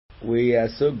We are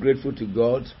so grateful to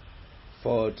God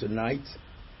for tonight,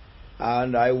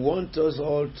 and I want us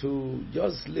all to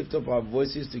just lift up our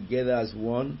voices together as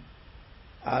one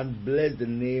and bless the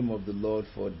name of the Lord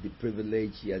for the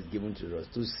privilege He has given to us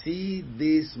to see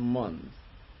this month,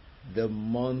 the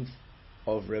month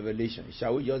of revelation.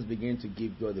 Shall we just begin to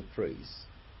give God the praise?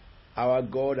 Our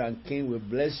God and King, we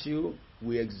bless you,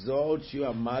 we exalt you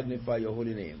and magnify your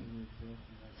holy name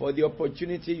for the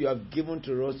opportunity you have given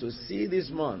to us to see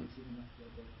this month,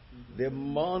 the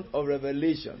month of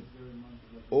revelation.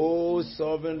 O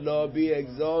sovereign Lord, be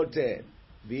exalted.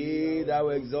 Be thou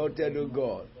exalted, O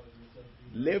God.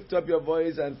 Lift up your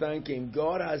voice and thank Him.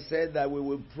 God has said that we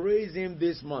will praise Him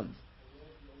this month.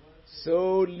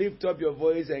 So lift up your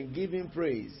voice and give Him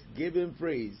praise. Give Him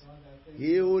praise.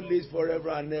 He who lives forever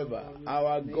and ever,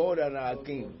 our God and our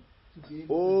King.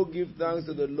 Oh, give thanks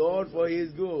to the Lord, for He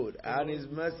is good, and His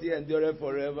mercy endureth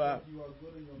forever.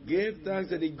 Give thanks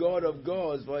to the God of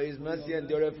gods, for His mercy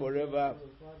endureth forever.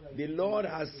 The Lord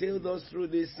has sailed us through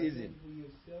this season.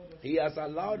 He has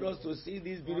allowed us to see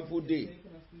this beautiful day.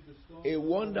 A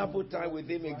wonderful time with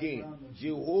Him again.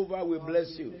 Jehovah, we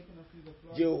bless you.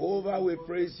 Jehovah, we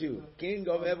praise you. King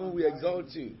of heaven, we exalt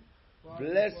you.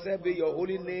 Blessed be your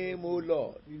holy name, O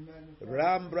Lord.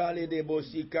 Rambrali de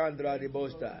Boshikandra de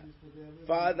Bosta.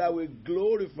 Father, we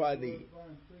glorify Thee.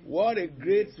 What a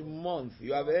great month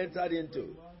you have entered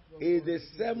into. It is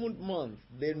the 7th month.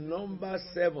 The number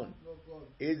 7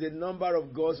 is the number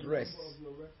of God's rest.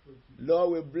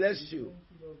 Lord, we bless you.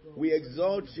 We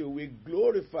exalt you. We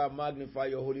glorify and magnify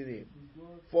your holy name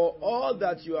for all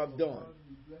that you have done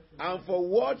and for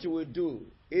what you will do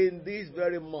in this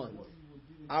very month.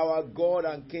 Our God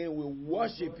and King, we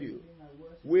worship you.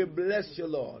 We bless you,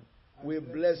 Lord. We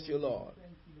bless you, Lord.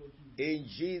 In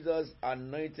Jesus'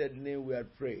 anointed name we are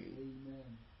praying.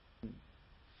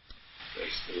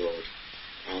 Praise the Lord.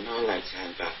 I'd now like to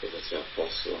hand back over to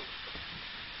Apostle.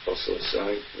 Apostle,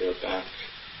 sorry, you're back.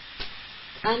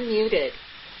 Unmuted.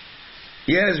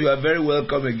 Yes, you are very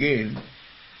welcome again.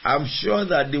 I'm sure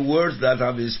that the words that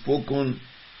have been spoken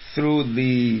through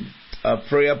the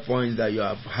prayer points that you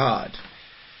have heard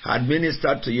had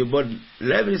ministered to you. But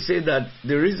let me say that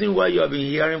the reason why you have been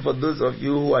hearing, for those of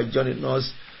you who are joining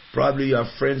us, probably you are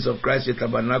friends of Christ Faith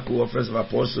Tabernacle or friends of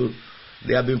Apostle,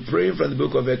 they have been praying from the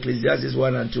book of Ecclesiastes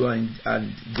 1 and 2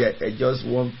 and just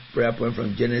one prayer point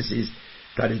from Genesis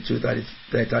 32,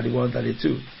 31,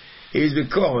 32. It is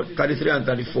because, 33 and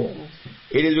 34.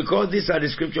 It is because these are the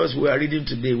scriptures we are reading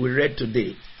today, we read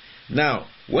today. Now,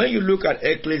 when you look at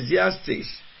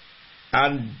Ecclesiastes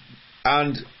and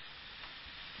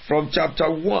from chapter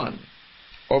 1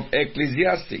 of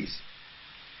Ecclesiastes,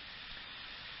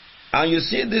 and you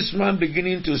see this man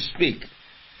beginning to speak,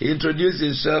 he introduced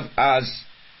himself as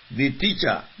the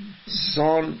teacher,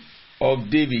 son of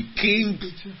David, king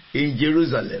in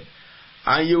Jerusalem.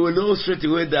 And you will know straight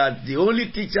away that the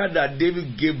only teacher that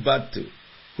David gave birth to,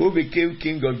 who became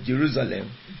king of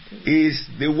Jerusalem, is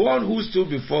the one who stood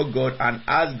before God and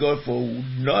asked God for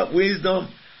wisdom,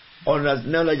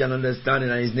 knowledge and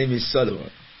understanding, and his name is Solomon.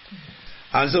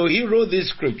 And so he wrote this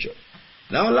scripture.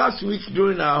 Now last week,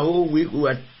 during our whole week, we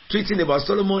were treating about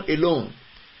Solomon alone.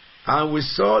 And we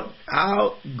saw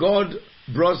how God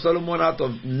brought Solomon out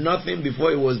of nothing before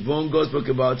he was born. God spoke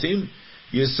about him.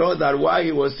 You saw that while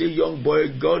he was still a young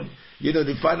boy, God,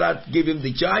 the father gave him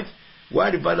the charge.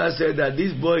 While the father said that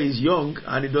this boy is young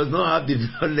and he does not have the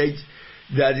knowledge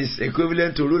that is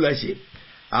equivalent to rulership.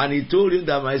 And he told him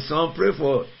that, my son, pray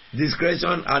for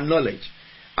discretion and knowledge.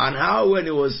 And how when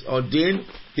he was ordained,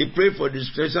 he prayed for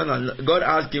discretion and God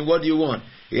asked him, what do you want?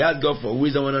 He asked God for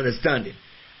wisdom and understanding.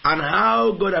 And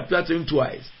how God appeared to him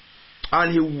twice.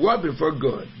 And he walked before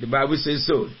God. The Bible says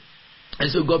so.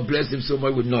 And so God blessed him so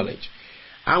much with knowledge.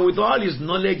 And with all his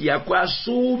knowledge, he acquired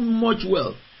so much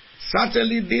wealth.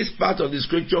 Certainly this part of the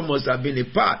scripture must have been a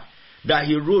part that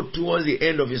he wrote towards the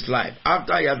end of his life,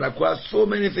 after he had acquired so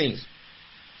many things.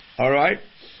 Alright?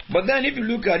 But then if you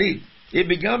look at it, he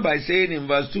began by saying in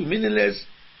verse 2, meaningless,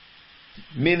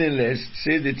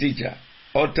 says the teacher,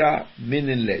 utter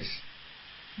meaningless.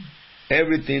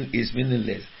 Everything is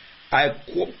meaningless. I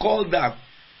call that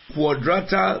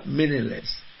quadrilateral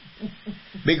meaningless.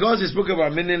 Because he spoke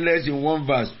about meaningless in one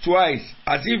verse, twice,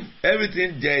 as if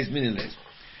everything there is meaningless.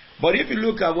 But if you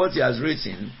look at what he has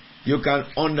written, you can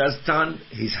understand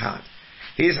his heart.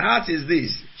 His heart is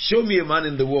this: show me a man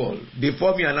in the world,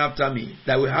 before me and after me,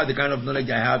 that will have the kind of knowledge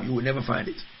I have, you will never find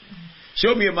it.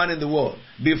 Show me a man in the world,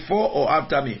 before or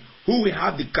after me, who will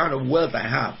have the kind of wealth I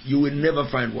have, you will never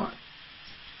find one.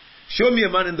 Show me a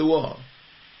man in the world,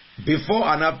 before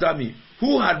and after me,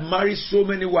 who had married so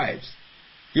many wives,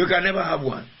 you can never have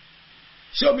one.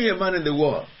 Show me a man in the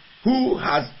world who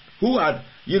had,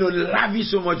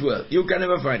 lavished so much wealth. You can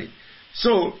never find it.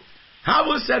 So,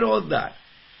 having said all that,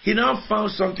 he now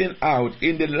found something out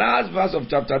in the last verse of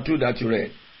chapter 2 that you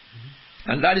read.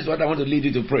 And that is what I want to lead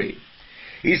you to pray.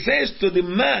 He says, to the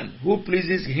man who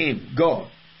pleases him, God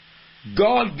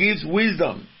gives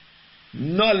wisdom,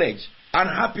 knowledge, and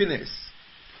happiness.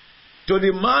 To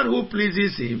the man who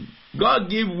pleases him, God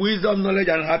gives wisdom, knowledge,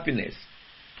 and happiness.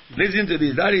 Listen to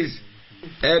this. That is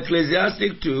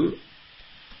Ecclesiastes 2,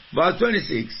 verse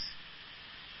 26.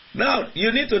 Now,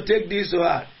 you need to take this to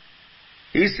heart.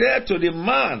 He said to the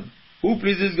man who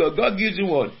pleases God, God gives him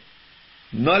what?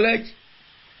 Knowledge,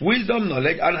 wisdom,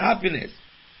 knowledge, and happiness.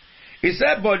 He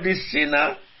said, but the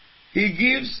sinner, he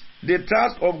gives the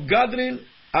task of gathering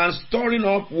and storing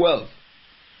up wealth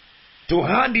to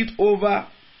hand it over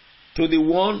to the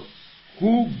one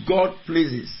who God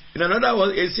pleases. In other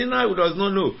words, a sinner who does not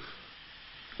know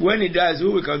when he dies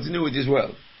who will continue with his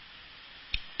wealth.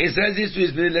 He says this to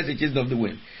his name, let the children of the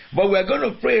wind. But we are going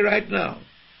to pray right now.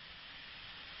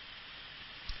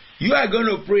 You are going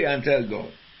to pray and tell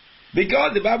God.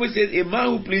 Because the Bible says a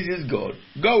man who pleases God,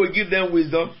 God will give them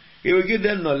wisdom, He will give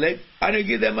them knowledge, and He will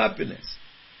give them happiness.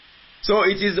 So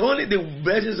it is only the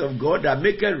blessings of God that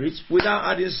make it rich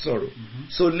without adding sorrow.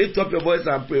 So lift up your voice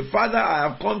and pray. Father, I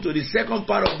have come to the second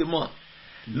part of the month.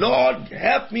 Lord,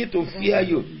 help me to fear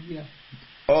you.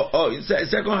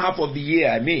 Second half of the year,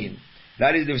 I mean.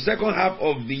 That is the second half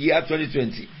of the year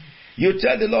 2020. You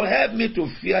tell the Lord, help me to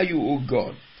fear you, O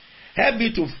God. Help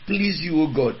me to please you, O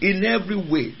God, in every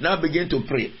way. Now begin to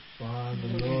pray.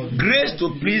 Grace to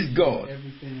please God.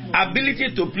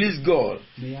 Ability to please God.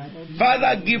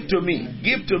 Father, give to me.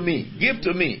 Give to me. Give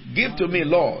to me. Give to me,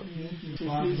 Lord.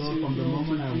 Father, Lord, from the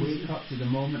moment I wake up to the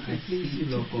moment I sleep,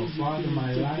 Lord God, Father,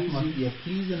 my life must be a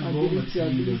pleasing aroma to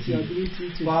you, Lord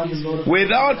Jesus. Father, Lord,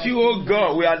 without you, O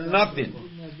God, we are nothing.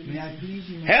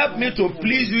 Help me to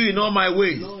please you in all my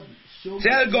ways.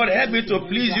 Tell God, help me to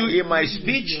please you in my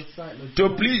speech, to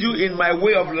please you in my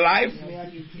way of life.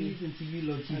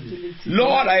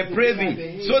 Lord, I pray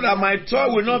thee, so that my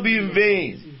toil will not be in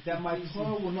vain. That my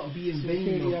toil will not be in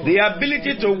vain, Lord. The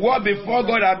ability to walk before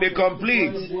God and be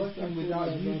complete.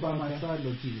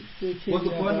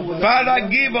 Father,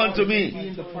 give unto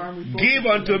me. Give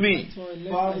unto me.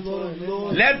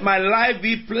 Let my life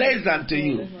be pleasant to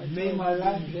you.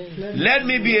 Let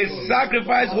me be a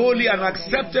sacrifice holy and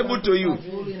acceptable to you.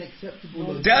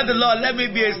 Tell the Lord, let me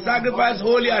be a sacrifice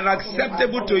holy and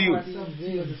acceptable to you.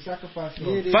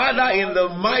 Father, in the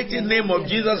mighty name of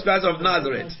Jesus Christ of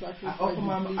Nazareth.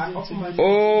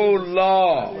 Oh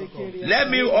Lord, let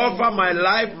me offer my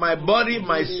life, my body,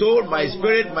 my soul, my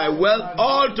spirit, my wealth,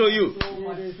 all to you.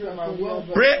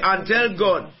 Pray and tell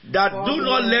God that do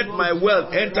not let my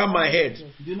wealth enter my head.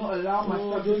 Do not allow my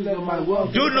success over my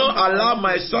wealth. Do not allow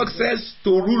my success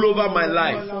to rule over my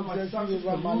life.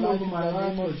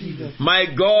 My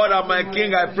God and my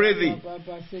King, I pray thee,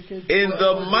 in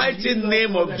the mighty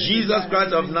name of Jesus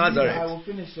Christ of Nazareth.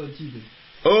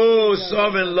 Oh,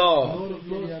 Sovereign Lord.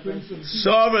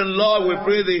 Sovereign Lord, we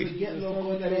pray thee.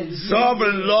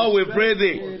 Sovereign Lord, we pray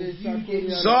thee.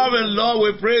 Sovereign Lord,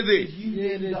 we pray thee.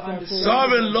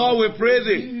 Sovereign Lord, we pray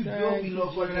thee.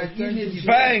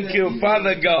 Thank you,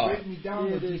 Father God.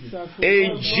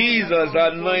 In Jesus'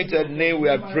 anointed name we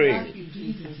are praying.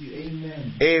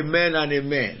 Amen and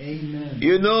amen.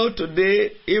 You know,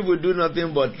 today, if we do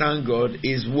nothing but thank God,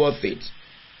 it's worth it.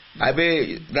 I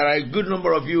mean, there are a good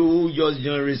number of you who just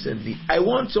joined recently. I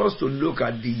want us to look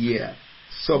at the year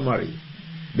summary.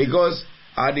 Because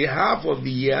at the half of the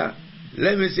year,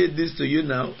 let me say this to you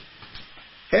now.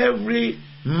 Every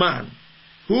man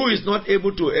who is not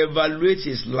able to evaluate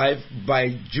his life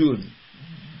by June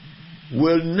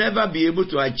will never be able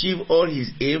to achieve all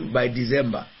his aim by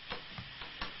December.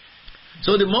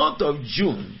 So the month of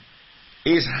June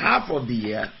is half of the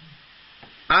year.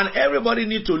 And everybody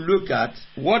need to look at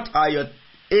what are your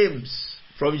aims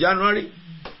from January.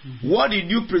 What did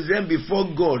you present before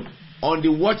God on the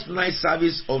watch night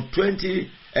service of 2019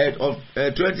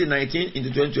 into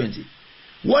 2020?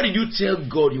 What did you tell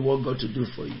God you want God to do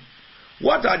for you?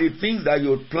 What are the things that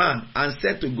you plan and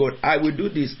said to God, I will do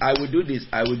this, I will do this,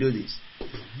 I will do this.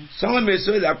 Someone may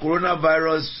say that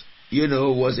coronavirus,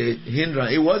 was a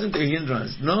hindrance. It wasn't a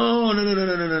hindrance. No.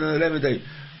 Let me tell you.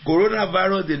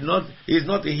 Coronavirus is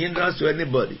not a hindrance to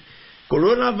anybody.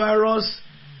 Coronavirus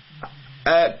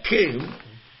came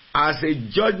as a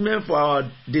judgment for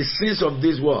the sins of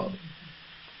this world.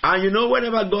 And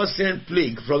whenever God sent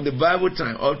plague from the Bible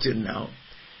time up till now,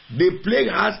 the plague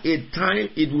has a time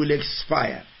it will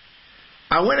expire.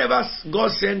 And whenever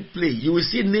God sent plague, you will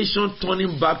see nations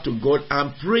turning back to God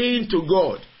and praying to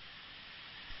God.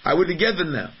 Are we together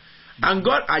now? And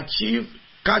God achieved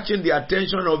catching the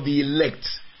attention of the elect.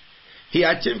 He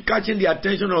achieved catching the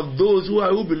attention of those who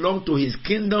belong to His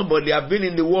kingdom, but they have been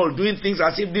in the world doing things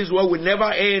as if this world will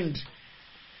never end.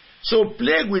 So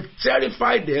plague will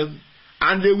terrify them,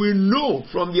 and they will know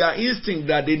from their instinct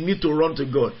that they need to run to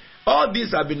God. All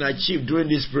these have been achieved during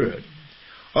this period.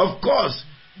 Of course,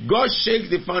 God shakes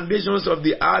the foundations of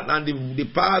the earth and the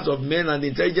powers of men and the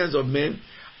intelligence of men,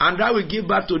 and that will give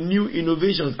back to new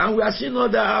innovations. And we are seeing all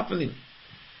that happening.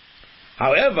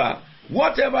 However,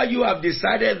 whatever you have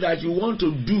decided that you want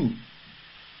to do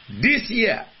this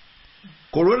year,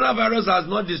 coronavirus has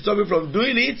not disturbed you from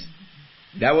doing it.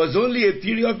 There was only a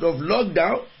period of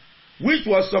lockdown, which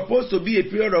was supposed to be a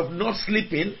period of not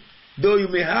sleeping, though you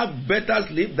may have better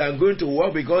sleep than going to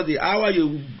work, because the hour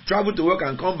you travel to work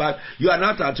and come back, you are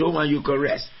not at home and you can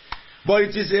rest. But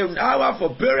it is an hour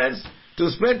for parents to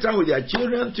spend time with their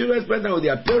children, children spend time with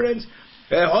their parents,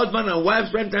 husband and wife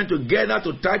spend time together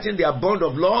to tighten their bond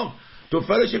of love, to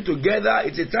fellowship together.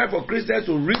 It's a time for Christians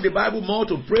to read the Bible more,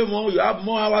 to pray more. You have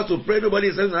more hours to pray. Nobody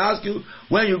is going to ask you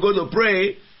when you go to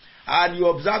pray, and you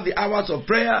observe the hours of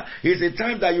prayer. It's a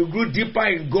time that you grow deeper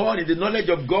in God, in the knowledge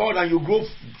of God, and you grow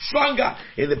stronger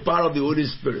in the power of the Holy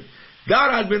Spirit.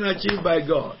 That has been achieved by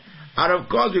God. And of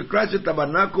course, with Christ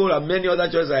Tabernacle and many other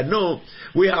churches I know,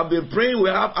 we have been praying. We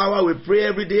have hours. We pray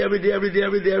every day,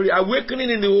 awakening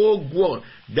in the whole world.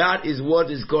 That is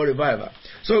what is called revival.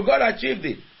 So God achieved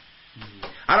it.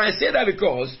 And I say that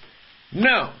because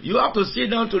now you have to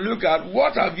sit down to look at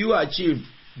what have you achieved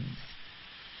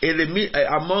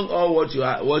among all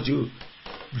what you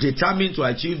determined to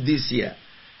achieve this year.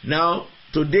 Now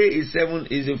today is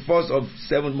the first of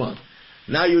 7 months.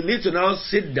 Now you need to now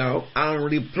sit down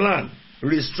and replan,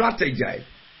 re-strategize.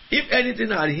 If anything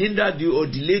had hindered you or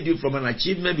delayed you from an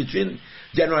achievement between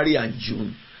January and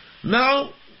June,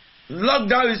 now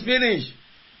lockdown is finished.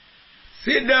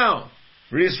 Sit down,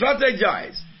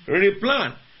 re-strategize,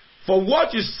 replan. For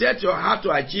what you set your heart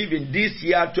to achieve in this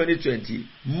year 2020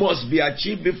 must be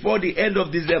achieved before the end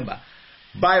of December,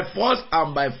 by force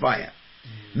and by fire.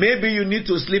 Maybe you need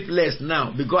to sleep less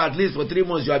now, because at least for 3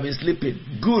 months you have been sleeping.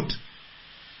 Good.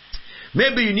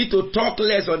 Maybe you need to talk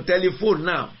less on telephone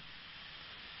now.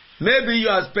 Maybe you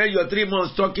have spent your 3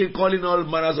 months talking, calling all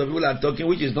manners of people and talking,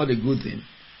 which is not a good thing.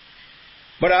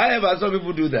 But however, some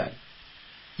people do that.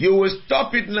 You will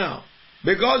stop it now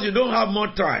because you don't have more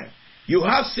time. You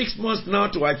have 6 months now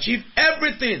to achieve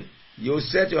everything you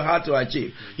set your heart to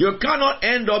achieve. You cannot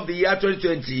end up the year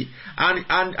 2020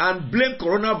 and blame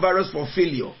coronavirus for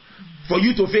failure, for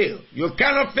you to fail. You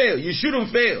cannot fail. You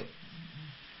shouldn't fail.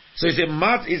 So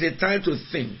it's a time to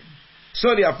think.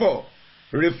 So therefore,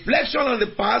 reflection on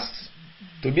the past,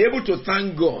 to be able to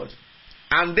thank God,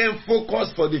 and then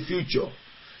focus for the future,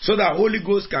 so that Holy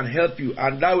Ghost can help you,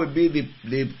 and that will be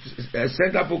the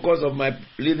center focus of my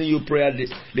leading the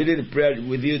prayer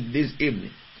with you this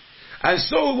evening. And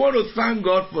so we want to thank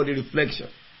God for the reflection.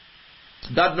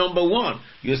 That number one,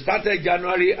 you started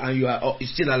January and you are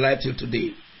still alive till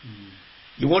today.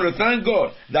 You want to thank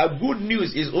God that good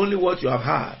news is only what you have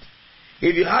had.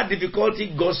 If you had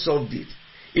difficulty, God solved it.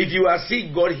 If you are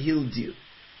sick, God healed you.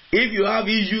 If you have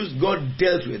issues, God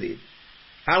dealt with it.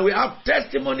 And we have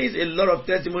testimonies, a lot of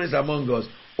testimonies among us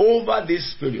over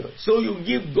this period. So you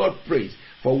give God praise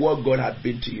for what God has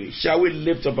been to you. Shall we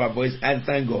lift up our voice and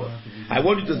thank God? I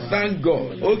want you to thank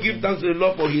God. Oh, give thanks to the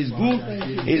Lord for His good.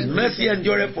 His mercy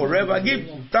endureth forever. Give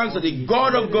thanks to the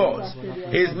God of gods.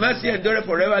 His mercy endureth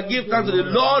forever. Give thanks to the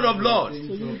Lord of lords.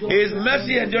 His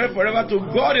mercy endureth forever. To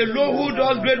God alone who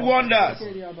does great wonders.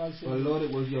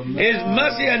 His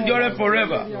mercy endureth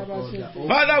forever.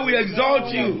 Father, we exalt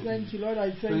you.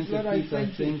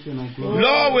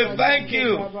 Lord, we thank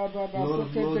you.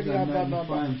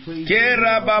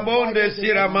 Babonde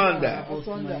Siramanda.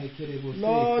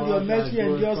 Lord, your mercy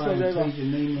endures forever.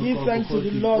 Give thanks to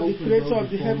the Lord, the creator of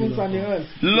the heavens and the earth.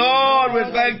 Lord, we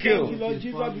thank you. Lord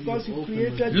Jesus, because you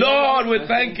created Lord, we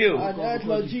thank you. And earth,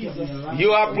 Lord Jesus.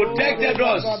 You have protected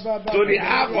us to the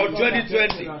half of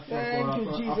 2020. Thank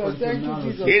you, Jesus. Thank you,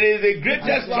 Jesus. It is the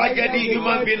greatest tragedy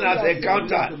human being has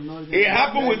encountered. It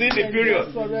happened within the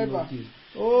period.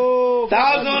 Oh,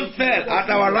 1,000 fell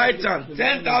at our right hand,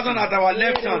 10,000 at our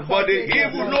left hand, but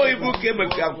no evil came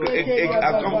against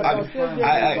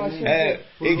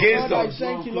us.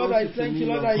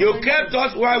 You kept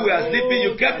us while we are sleeping.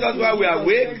 You kept us while we are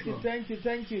awake. Thank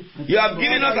you. You have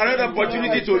given us another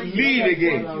opportunity to live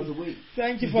again.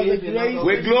 Thank you for the grace.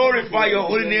 We glorify your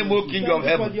holy name, O King of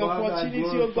Heaven.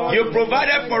 You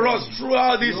provided for us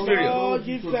throughout this period of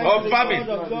famine.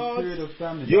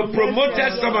 You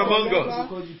promoted some among us.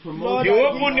 You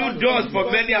opened new doors for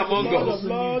many among us.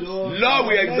 Lord,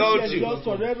 we exalt you.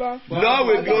 Lord,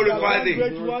 we glorify thee.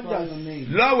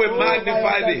 Lord, we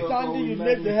magnify thee.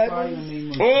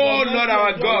 Oh Lord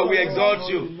our God, we exalt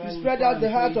you. Spread out the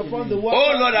heart upon the water.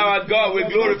 Oh Lord our God, we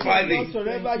glorify thee.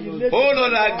 Oh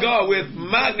Lord our God, we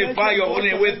magnify your holy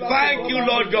name. We thank you,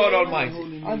 Lord God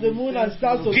Almighty. And the moon and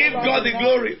stars. Give God the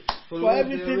glory. For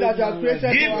everything that you have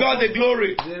created. Give God the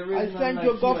glory. I thank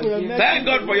you, God, for your mercy. Thank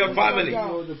God for your family.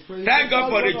 Thank God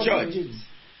for the church.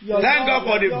 Thank God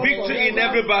for the victory in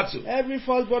every battle.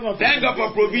 Thank God for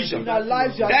provision.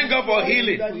 Thank God for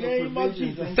healing.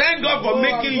 Thank God for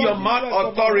making your mouth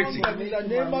authority.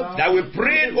 That we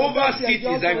prayed over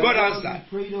cities and God answered.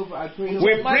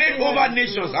 We prayed over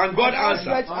nations and God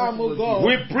answered.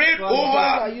 We prayed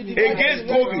over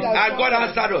against COVID and God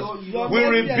answered us. We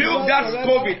rebuked that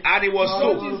COVID and it was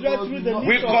so.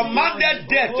 We commanded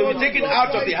death to be taken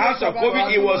out of the house of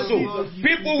COVID. It was so.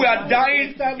 People were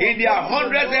dying in their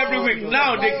hundreds every week.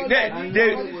 Now,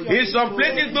 in some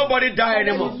places, nobody die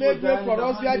anymore. Within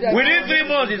 3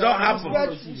 months, it all happened.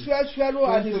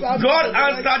 God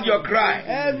answered your cry.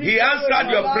 He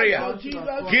answered your prayer.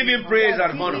 Give him praise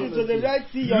and honor.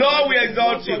 Lord, we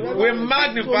exalt you. We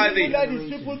magnify thee.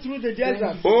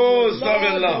 Oh,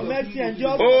 sovereign Lord.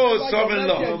 Oh,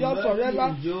 sovereign Lord.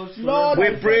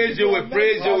 We praise you, we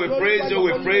praise you, we praise you,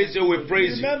 we praise you, we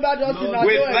praise you.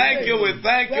 We thank you, we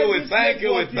thank you, we thank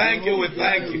you, we thank you, we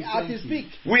thank you.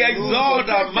 We exalt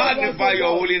and magnify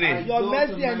your holy name.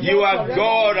 You are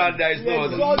God and there is no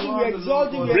other.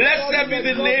 Blessed be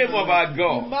the name of our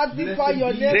God.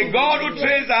 The God who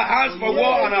trains our hands for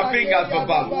war and our fingers for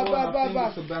battle.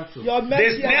 The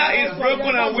snare is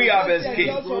broken and we have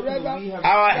escaped.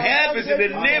 Our help is in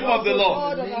the name of the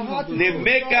Lord, the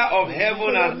maker of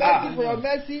heaven and earth.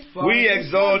 We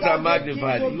exalt and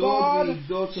magnify you.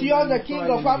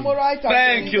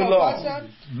 Thank you, Lord.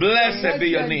 Blessed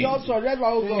be your name.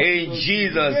 In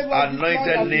Jesus'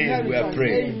 anointed name we are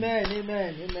praying.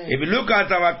 Amen. If you look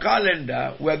at our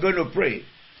calendar, we are going to pray.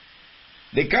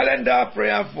 The calendar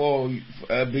prayer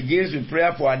begins with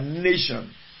prayer for our nation.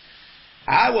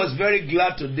 I was very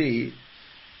glad today.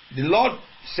 The Lord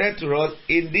said to us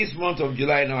in this month of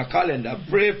July in our calendar,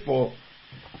 pray for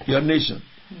your nation.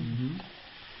 Mm-hmm.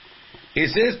 It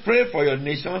says pray for your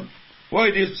nation.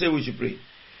 What did he say we should pray?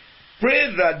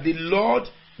 Pray that the Lord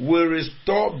will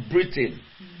restore Britain.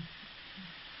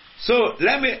 So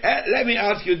let me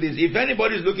ask you this. If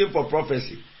anybody is looking for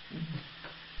prophecy,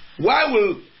 why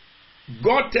will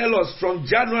God tell us from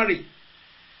January,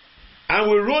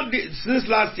 and we wrote this since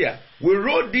last year, we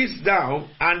wrote this down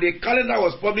and the calendar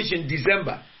was published in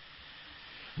December.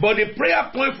 But the prayer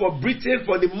point for Britain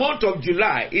for the month of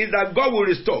July is that God will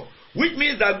restore. Which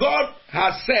means that God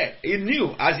has said, He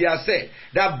knew, as He has said,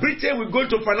 that Britain will go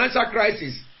into financial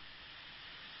crisis.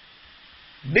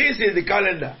 This is the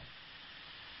calendar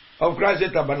of Christ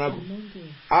Tabernacle.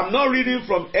 I'm not reading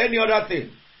from any other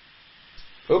thing.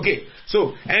 Okay,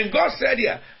 so, and God said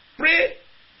here, pray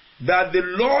that the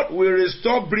Lord will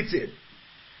restore Britain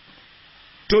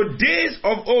to days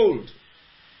of old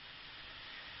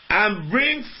and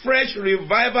bring fresh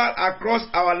revival across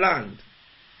our land.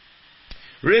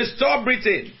 Restore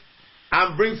Britain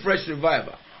and bring fresh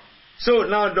revival. So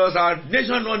now, does our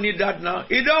nation not need that now?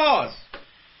 It does.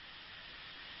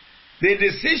 The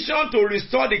decision to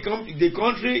restore the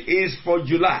country is for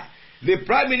July. The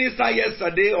Prime Minister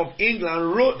yesterday of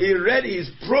England read his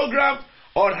program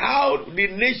on how the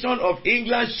nation of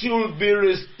England should be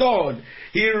restored.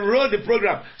 He wrote the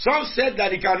program. Some said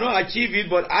that he cannot achieve it,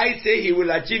 but I say he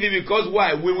will achieve it because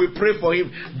why? We will pray for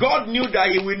him. God knew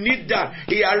that he will need that.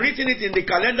 He had written it in the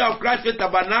calendar of Christ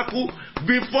Tabernacle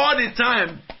before the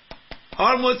time,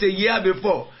 almost a year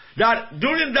before. That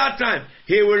during that time,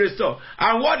 he will restore.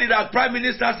 And what did our Prime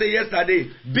Minister say yesterday?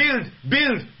 Build,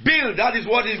 build, build. That is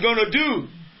what he's going to do.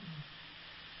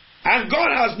 And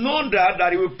God has known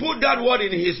that he will put that word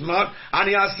in his mouth. And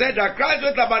he has said that Christ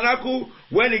Tabernacle,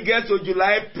 when it gets to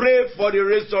July, pray for the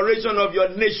restoration of your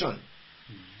nation.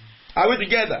 Are we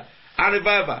together? And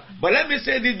revival. But let me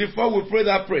say this before we pray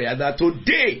that prayer, that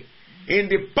today, in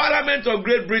the Parliament of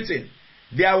Great Britain,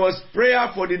 there was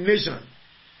prayer for the nation.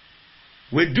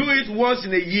 We do it once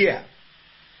in a year.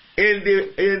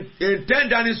 In 10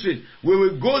 Downing Street, we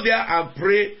will go there and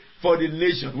pray for the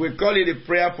nation. We call it a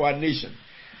prayer for our nation.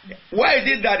 Why is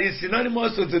it that it's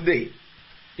synonymous to today?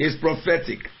 It's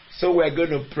prophetic. So we're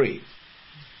going to pray.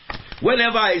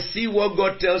 Whenever I see what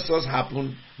God tells us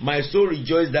happen, my soul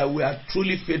rejoices that we are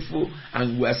truly faithful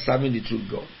and we are serving the true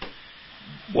God.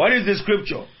 What is the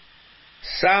scripture?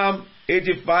 Psalm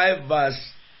 85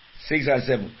 verse 6 and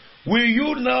 7. Will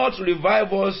you not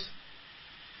revive us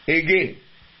again,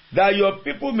 that your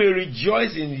people may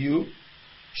rejoice in you?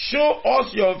 Show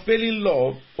us your unfailing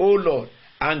love, O Lord,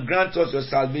 and grant us your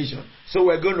salvation. So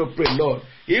we're going to pray, Lord.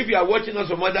 If you are watching us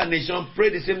from other nations, pray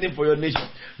the same thing for your nation.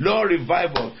 Lord,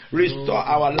 revive us. Restore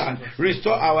our land.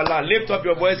 Restore our land. Lift up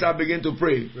your voice and begin to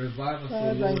pray. Revive us,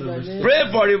 O Lord.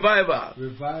 Pray for revival.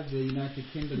 Revive the United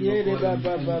Kingdom.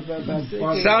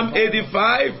 Psalm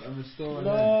 85.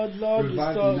 Lord,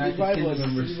 revive us.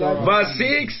 Verse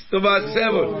 6 to verse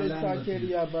 7. Revive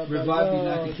the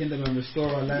United Kingdom and restore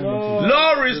our land.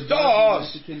 Lord, restore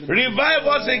us. Revive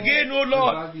us again, O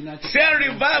Lord. Send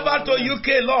revival to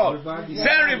UK, Lord.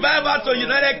 Send revival to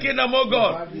United Kingdom, oh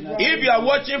God. If you are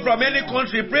watching from any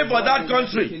country, pray for that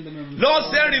country. Lord,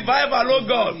 send revival, oh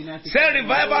God. Send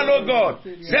revival, oh God.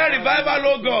 Send revival,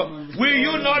 oh God. Will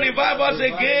you not revive us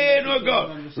again, oh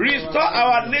God? Restore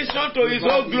our nation to His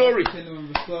own glory.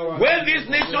 When this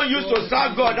nation used to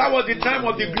serve God, that was the time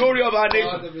of the glory of our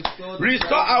nation.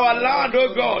 Restore our land,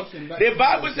 oh God. The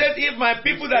Bible says, if my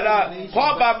people that are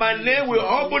called by my name will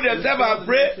humble themselves and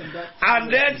pray,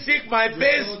 and then seek my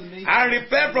face and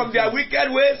repent from their wicked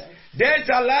ways, then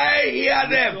shall I hear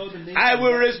them. I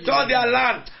will restore their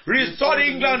land. Restore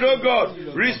England, oh God.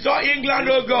 Restore England,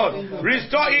 oh God.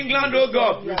 Restore England, oh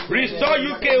God. Restore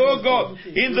UK, oh God.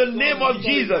 In the name of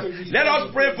Jesus. Let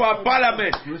us pray for our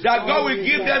parliament, that God will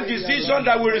give them decisions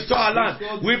that will restore our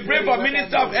land. We pray for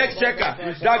Minister of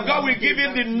Exchequer, that God will give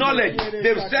him the knowledge,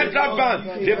 the central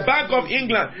bank, the Bank of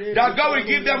England, that God will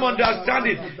give them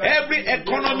understanding. Every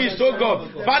economist, oh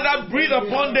God. Father, breathe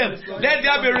upon them. Let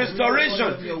there be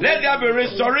restoration. Let there be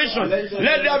restoration.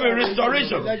 Let there be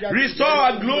restoration. Restore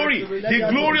our glory.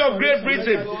 The glory of Great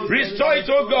Britain. Restore it,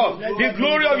 oh God. The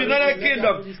glory of United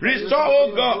Kingdom. Restore,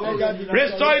 oh God.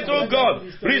 Restore it, oh God.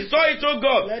 Restore it, oh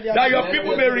God. That your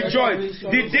people may rejoice.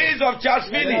 The days of Charles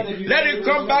Finney, let it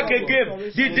come back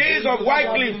again. The days of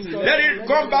Wycliffe, let it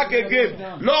come back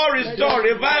again. Lord, restore.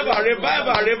 Revival,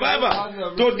 revival,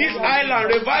 revival. To this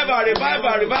island, revival,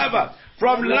 revival, revival.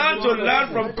 From land to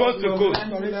land, from coast to coast.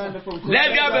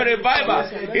 Let there be revival.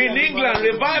 In England,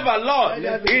 revival, Lord.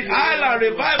 In Ireland,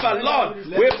 revival, Lord.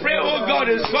 We pray, oh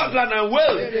God, in Scotland and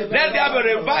Wales. Let there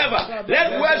be revival.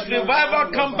 Let West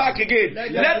revival come back again.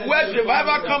 Let West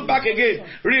revival come back again.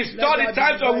 Restore the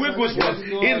times of Wigglesworth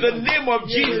in the name of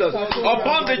Jesus.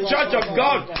 Upon the church of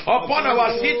God, upon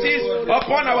our cities,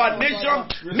 upon our nation.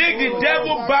 Make the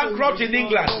devil bankrupt in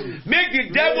England. Make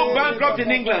the devil bankrupt in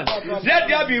England. Let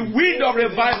there be wind of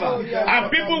revival,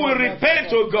 and people will repent,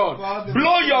 oh God.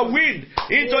 Blow your wind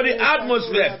into the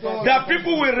atmosphere, that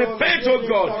people will repent, oh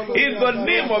God, in the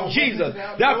name of Jesus.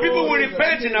 That people will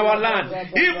repent in our land.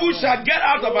 Evil shall get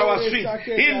out of our streets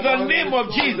in the name of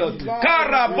Jesus.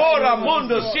 Karabora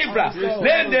mondo sibra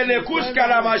lende le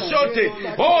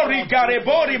kuskaramashote ori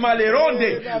karebori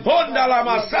maleronde honda la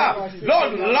masa.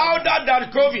 Lord, louder than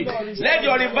COVID, let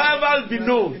your revival be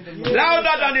known.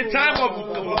 Louder than the time of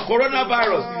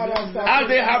coronavirus. As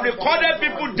they have recorded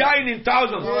people dying in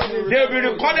thousands, they will be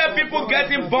recorded people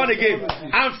getting born again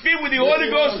and filled with the Holy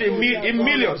Ghost in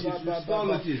millions.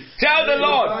 Tell the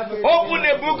Lord, open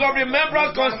a book of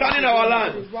remembrance concerning our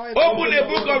land. Open a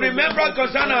book of remembrance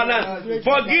concerning our land.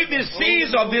 Forgive the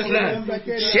sins of this land.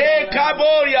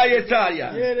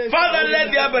 Father,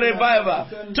 let there be revival.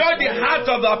 Touch the heart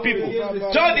of our people.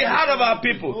 Touch the heart of our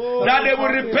people, that they will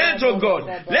repent, oh God.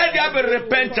 Let there be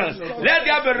repentance. Let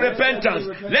there be repentance.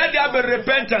 Let there be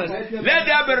repentance. Let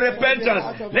there be repentance.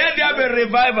 Let there be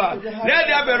revival. Let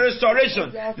there be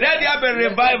restoration. Let there be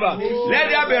revival. Let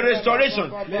there be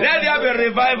restoration. Let there be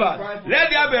revival.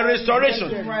 Let there be restoration.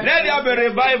 Let there be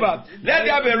revival. Let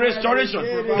there be restoration.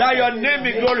 That your name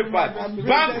be glorified.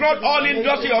 Bankrupt all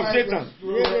industry of Satan.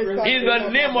 In the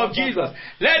name of Jesus.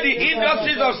 Let the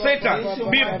industries of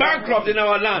Satan be bankrupt in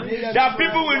our land. That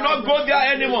people will not go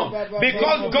there anymore,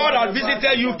 because God has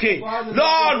visited UK.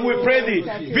 Lord, we pray thee,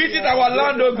 visit our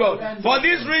land, oh God. For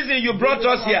this reason you brought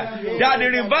us here, that the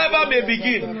revival may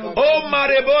begin. Oh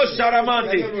Marebo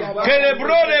Sharamante,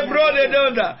 Kelebro de Bro de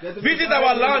Donda, Visit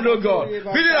our land, O God.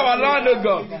 Visit our land, O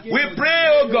God. We pray,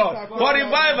 O God, for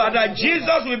revival, that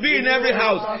Jesus will be in every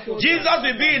house. Jesus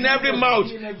will be in every mouth.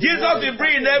 Jesus will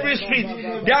be in every street.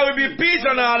 There will be peace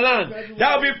on our land. There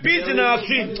will be peace in our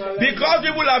street. Because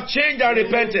people have changed and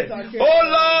repented. Oh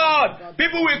Lord,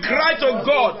 people will cry to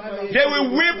God. They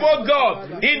will weep, oh God,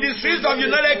 in the streets of the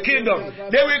United Kingdom.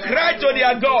 They will cry to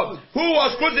their God who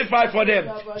was crucified for them.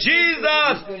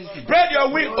 Jesus, spread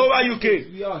your wing over UK.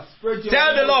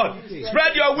 Tell the Lord,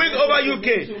 spread your wing over UK.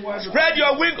 Spread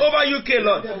your wing over UK,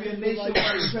 Lord.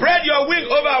 Spread your wing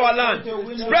over our land.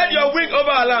 Spread your wing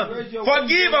over our land.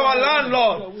 Forgive our land,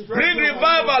 Lord. Bring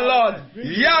revival, Lord.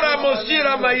 Yara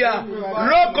Moshira Maya.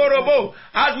 Rokorobo.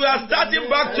 As we are starting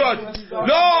back church,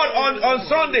 Lord, on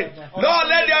Sunday, Lord,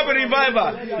 let there be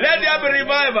revival. Let there be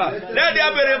revival. Let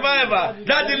there be revival.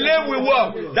 That the lame will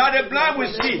walk. That the blind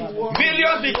will see.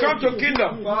 Millions will come to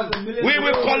kingdom. We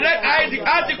will collect the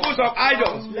articles of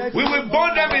idols. We will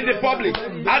burn them in the public.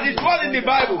 As it was in the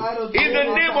Bible. In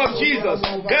the name of Jesus.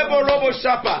 Deborobo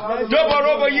Shapa.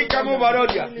 Doborobo Yikamu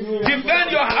Barodia.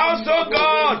 Defend your house, oh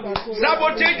God.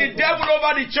 Sabotage the devil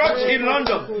over the church in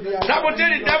London.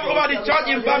 Sabotage the devil over the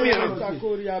church in Birmingham.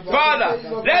 Father,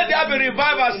 let there be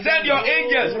revival. Send your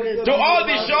angels to all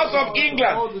the shores of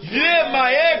England. Send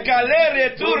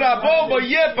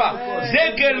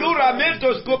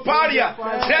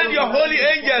your holy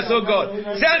angels, oh God.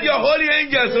 Send your holy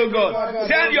angels, oh God.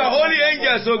 Send your holy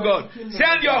angels, oh God.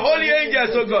 Send your holy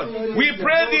angels, oh God. We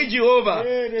pray thee, Jehovah.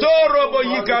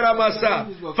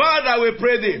 Father, we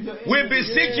pray thee. We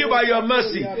beseech you by your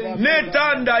mercy.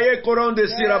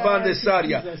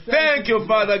 Thank you,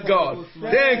 Father God.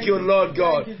 Thank you, Lord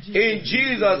God. In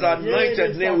Jesus'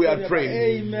 anointed name we are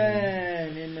praying.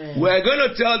 Amen. We are going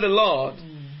to tell the Lord,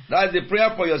 that's the prayer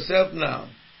for yourself now.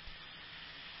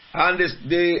 And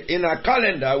in our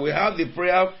calendar, we have the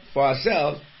prayer for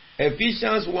ourselves,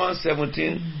 Ephesians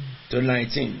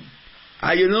 1:17-19.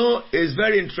 And you know, it's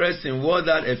very interesting what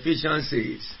that Ephesians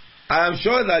says. I am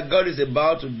sure that God is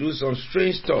about to do some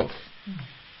strange stuff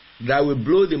that will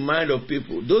blow the mind of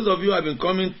people. Those of you who have been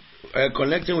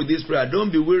connecting with this prayer,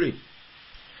 don't be weary.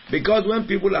 Because when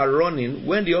people are running,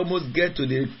 when they almost get to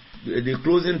the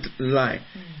closing line,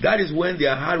 that is when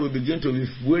their heart will begin to be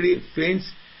weary, faint.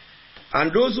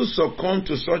 And those who succumb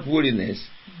to such weariness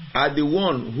are the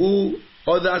one who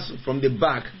others from the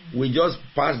back will just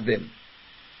pass them.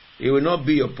 It will not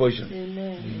be your portion.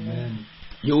 Amen.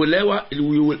 You will ever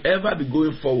be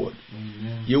going forward.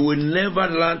 Amen. You will never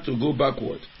learn to go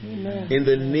backward. Amen. In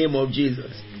the name of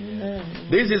Jesus. Amen.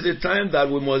 This is the time that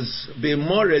we must be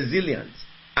more resilient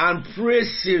and pray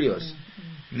serious.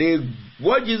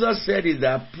 What Jesus said is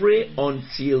that pray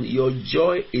until your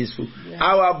joy is full. Yeah.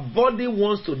 Our body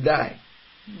wants to die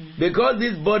because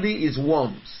this body is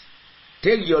worms.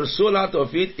 Take your soul out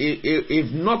of it.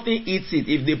 If nothing eats it,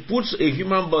 if they put a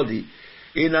human body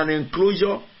in an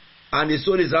enclosure and the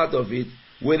soul is out of it,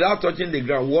 without touching the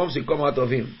ground, worms will come out of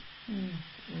him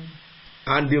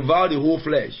and devour the whole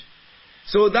flesh.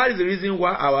 So that is the reason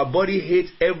why our body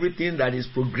hates everything that is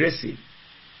progressive.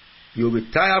 You'll be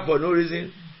tired for no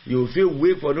reason. You will feel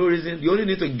weak for no reason. You only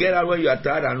need to get out when you are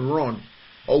tired and run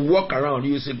or walk around.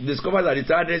 You discover that the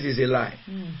tiredness is a lie.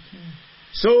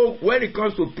 So when it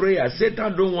comes to prayer,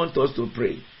 Satan don't want us to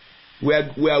pray. We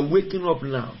are waking up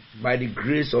now by the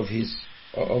grace of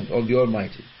the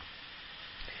Almighty.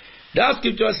 That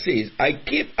scripture says, I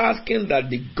keep asking that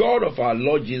the God of our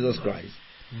Lord Jesus Christ,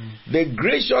 the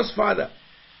gracious Father,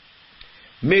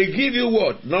 may give you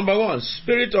what? Number one,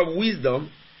 spirit of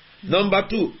wisdom. Number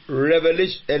two,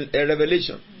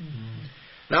 revelation.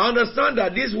 Now understand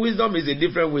that this wisdom is a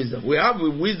different wisdom. We have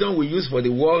wisdom we use for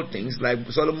the world things, like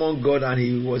Solomon got and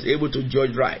he was able to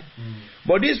judge right.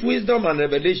 But this wisdom and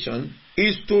revelation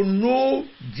is to know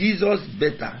Jesus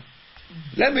better.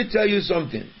 Let me tell you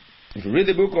something. If you read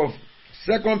the book of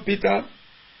 2 Peter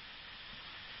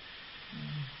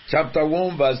chapter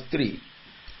 1 verse 3,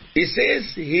 it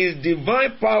says, His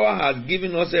divine power has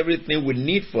given us everything we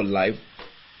need for life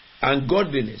and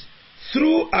godliness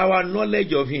through our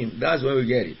knowledge of Him. That's where we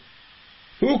get it.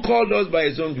 Who called us by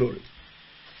His own glory.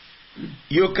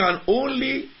 You can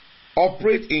only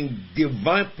operate in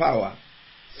divine power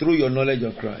through your knowledge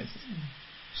of Christ.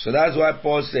 So that's why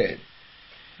Paul said,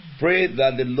 pray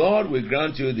that the Lord will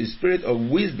grant you the spirit of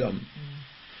wisdom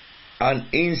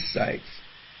and insight.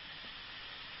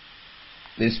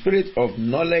 The spirit of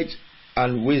knowledge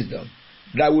and wisdom,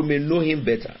 that we may know Him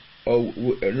better, or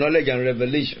knowledge and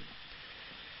revelation.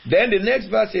 Then the next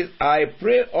verse says, I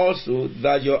pray also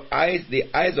that the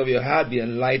eyes of your heart be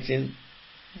enlightened.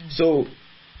 So,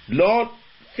 Lord,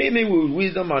 fill me with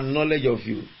wisdom and knowledge of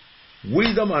you.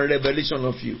 wisdom and revelation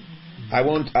of you. I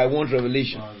want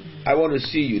revelation. I want to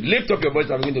see you. Lift up your voice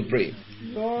and begin to pray.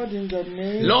 Lord, in the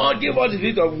name Lord, give us the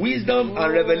spirit of wisdom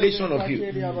and revelation of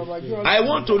you. I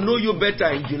want to know you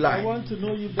better in July. I want to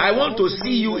know you better. I want to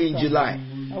see you in July.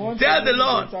 Tell the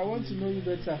Lord. I want to know you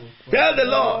better. Tell the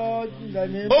Lord.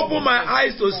 Open my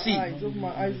eyes to see.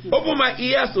 Open my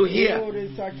ears to hear.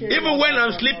 Even when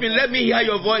I'm sleeping, let me hear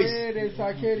your voice.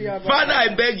 Father,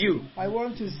 I beg you. I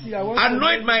want to see.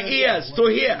 Anoint my ears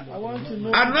to hear. I want to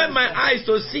know. Anoint my eyes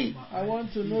to see. I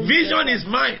want to know. Vision is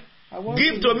mine.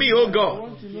 Give to me, O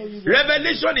God.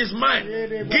 Revelation is mine.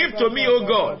 Give to me, O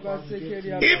God.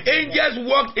 If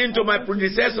angels walked into my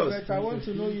predecessors,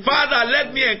 Father,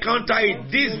 let me encounter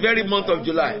it this very month of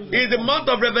July. It's the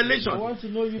month of revelation.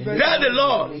 Tell the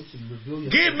Lord,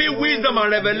 give me wisdom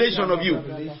and revelation of you.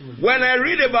 When I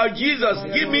read about Jesus,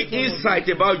 give me insight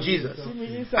about Jesus.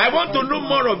 I want to know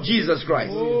more of Jesus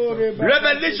Christ.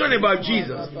 Revelation about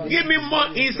Jesus. Give me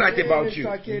more insight about you.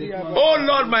 Oh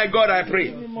Lord my God, I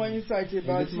pray.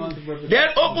 Then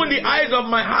open the eyes of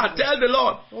my heart. Tell the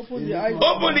Lord.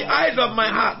 Open the eyes of my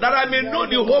heart that I may know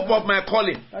the hope of my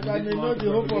calling.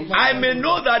 I may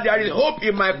know that there is hope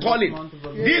in my calling.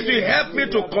 This will help me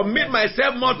to commit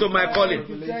myself more to my calling.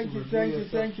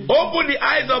 Open the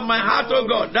eyes of my heart, oh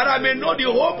God, that I may know the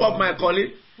hope of my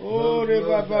calling. Open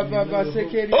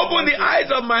the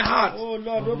eyes of my heart. Oh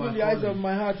Lord, open the eyes of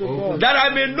my heart, oh God. That I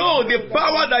may know the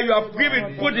power that you have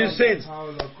put in saints.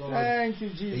 Thank you,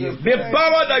 Jesus. The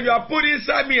power that you have put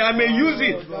inside me, I may use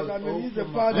it.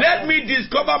 Let me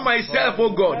discover myself, oh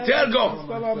God. Tell God.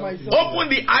 Open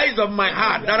the eyes of my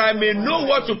heart that I may know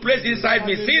what to place inside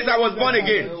me since I was born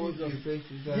again.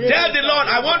 Tell the Lord,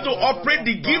 I want to operate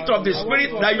the gift of the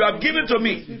Spirit that you have given to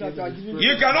me.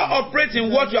 You cannot operate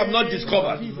in what you have not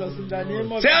discovered.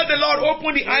 Tell the Lord,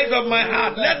 open the eyes of my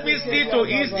heart. Let me see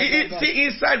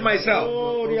inside myself.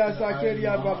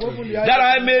 That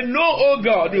I may know, oh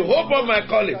God, the hope of my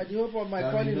calling.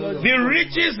 The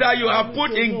riches that you have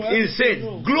put in saints.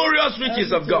 Glorious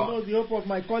riches of God.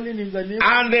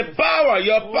 And the power,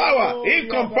 your power,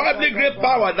 incomparably great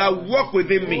power that work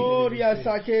within me.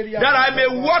 That I may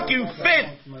walk in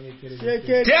faith.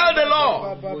 Tell the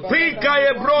Lord.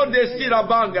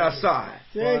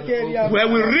 When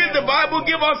we read the Bible,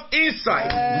 give us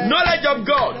insight, knowledge of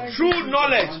God, true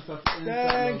knowledge.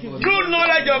 True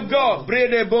knowledge of God.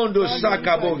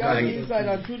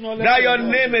 That your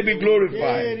name may be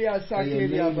glorified.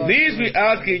 These we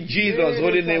ask in Jesus'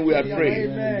 holy name we are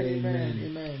praying.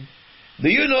 Amen. Do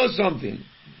you know something?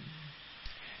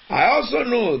 I also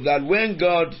know that when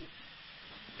God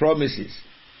promises,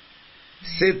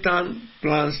 Satan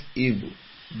plans evil.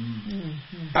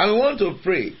 And we want to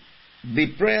pray the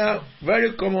prayer,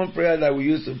 very common prayer that we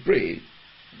used to pray.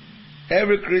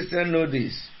 Every Christian knows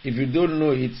this. If you don't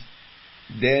know it,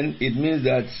 then it means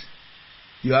that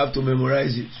you have to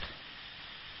memorize it.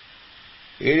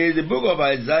 It is the book of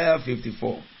Isaiah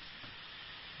 54.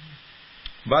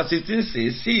 Verse 16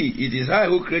 says, "See, it is I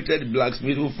who created the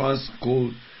blacksmith who fans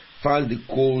the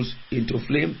coals into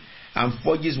flame and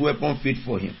forges weapon fit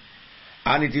for him.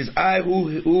 And it is I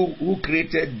who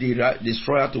created the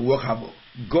destroyer to work havoc."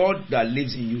 God that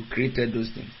lives in you created those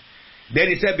things. Then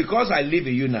he said, because I live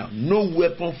in you now, no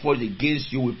weapon forged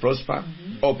against you will prosper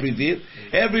or prevail.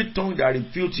 Every tongue that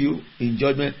refutes you in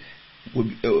judgment will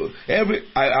be,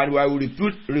 I will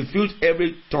refute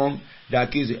every tongue that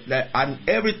accuses you, and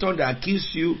every tongue that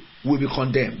accuses you will be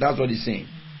condemned. That's what he's saying.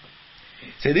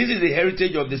 So this is the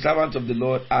heritage of the servants of the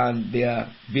Lord, and their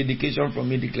vindication from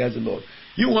me, declares the Lord.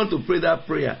 You want to pray that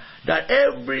prayer, that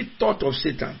every thought of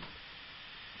Satan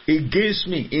against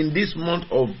me in this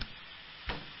month of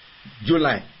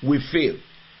July will fail.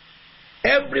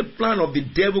 Every plan of the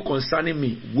devil concerning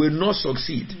me will not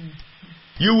succeed.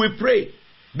 You will pray,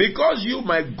 because you,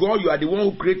 my God, you are the one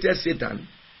who created Satan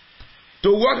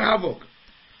to work havoc.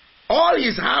 All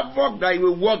his havoc that he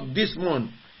will work this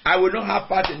month, I will not have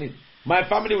part in it. My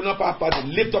family will not have part in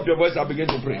it. Lift up your voice and begin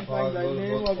to pray.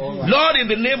 Lord, in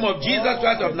the name of Jesus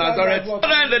Christ of Nazareth,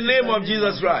 Father, in the name of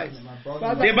Jesus Christ.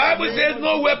 The Bible says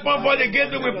no weapon for the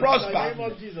against me will prosper.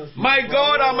 My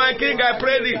God and my King, I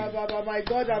pray thee.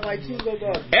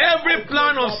 Every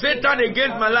plan of Satan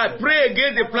against my life, pray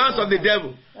against the plans of the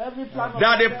devil.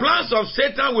 that the plans of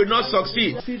Satan will not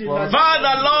succeed.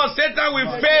 Father, Lord, Satan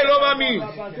will fail over me.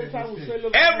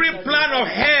 Every plan of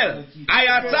hell, I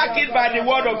attack it by the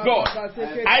word of God.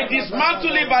 I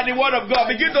dismantle it by the word of God.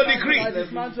 Begin to decree.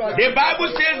 The Bible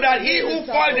says that he who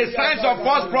foiled the signs of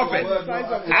false prophets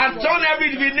and turned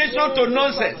every divination to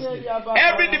nonsense.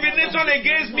 Every divination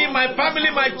against me, my family,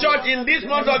 my church in this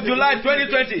month of July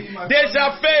 2020, they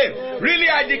shall fail. Really,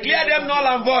 I declare them null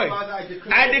and void.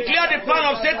 I declare the plan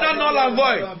of Satan null and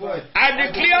void. I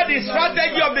declare the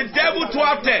strategy of the devil to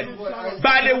thwarted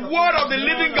by the word of the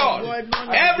living God.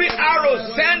 Every arrow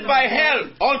sent by hell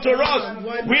unto us,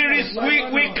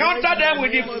 we counter them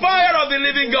with the fire of the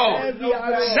living God.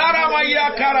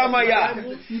 Saramaya Karamaya.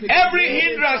 Every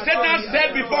hindrance Satan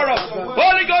set before us,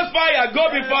 Holy Ghost fire, go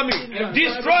before me.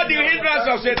 Destroy the hindrance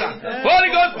of Satan.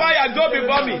 Holy Ghost fire, go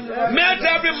before me. Melt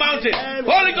every mountain.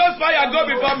 Holy Ghost fire, go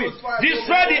before me.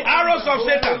 Destroy the arrows of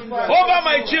Satan over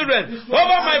my children,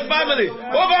 over my family,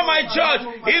 over my church.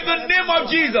 In the name of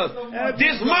Jesus,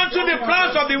 dismantle the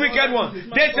plans of the wicked one.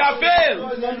 They shall fail.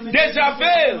 They shall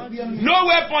fail. No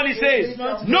weapon, he says.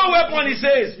 No weapon, he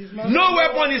says. No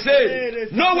weapon, he says.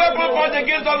 No weapon formed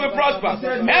against us will prosper.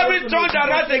 Every tongue that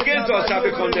rises against us shall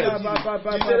be condemned.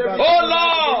 Oh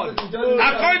Lord,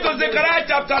 according to Zechariah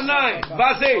chapter 9,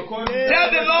 verse 8, tell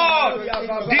the Lord,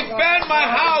 defend my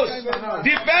house,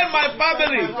 defend my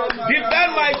family, defend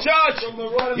my church.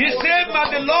 He said that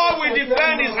the Lord will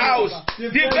defend his house.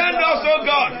 Defend us, oh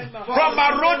God, from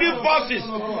marauding forces.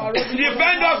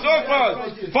 Defend us, oh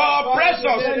God, for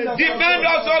oppressors. Defend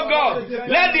us, oh God.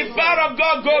 Let the fire of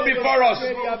God go before us.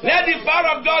 Let the fire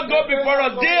of God go before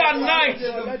us day and night.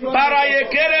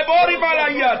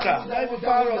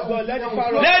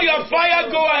 Let your fire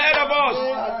go ahead of us.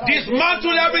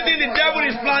 Dismantle everything the devil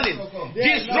is planning.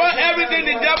 Destroy everything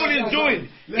the devil is doing.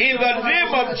 In the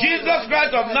name of Jesus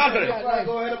Christ of Nazareth.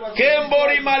 Tell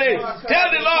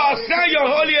the Lord, assign your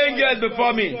holy angels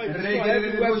before me.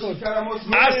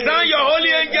 Assign your holy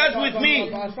angels with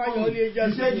me.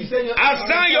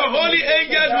 Assign your holy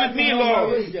angels with me,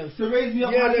 Lord.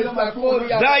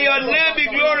 That your name be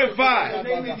glorified.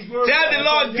 Tell the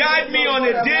Lord, guide me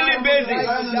on a daily basis.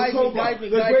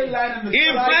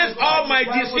 Influence all my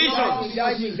decisions.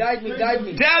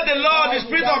 Tell the Lord the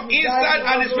spirit of insight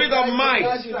and the spirit of might.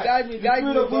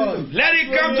 Let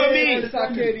it come to me.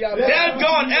 Tell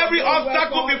God, every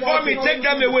obstacle before me, take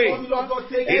them away.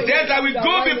 He says, I will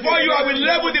go before you, I will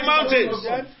level the mountains.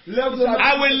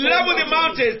 I will level the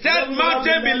mountains. Tell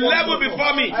mountain be level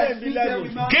before me.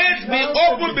 Gates be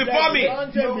open before me.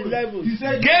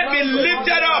 Gates be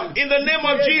lifted up in the name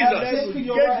of Jesus.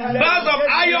 Bars of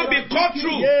iron be cut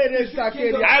through.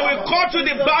 I will cut through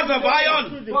the bars of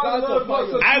iron.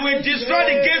 I will destroy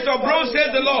the gates of bronze,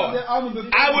 says the Lord.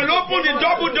 I will open the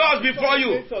double doors before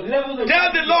you. Tell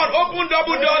the Lord, open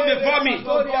double doors before me.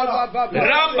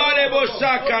 Rambalebo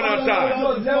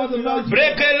Shakanata.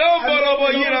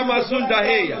 Brekelombo Yira Masunda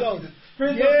Heya.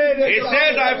 It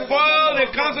says, I foil the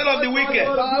counsel of the wicked.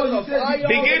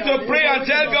 Begin to pray and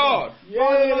tell God,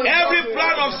 every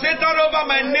plan of Satan over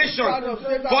my nation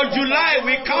for July,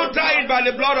 we counter it by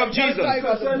the blood of Jesus.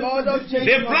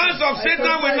 The plans of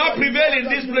Satan will not prevail in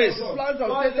this place.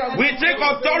 We take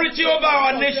authority over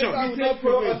our nation.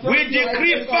 We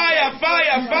decree fire,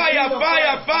 fire, fire,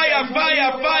 fire, fire,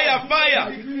 fire, fire,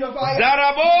 fire.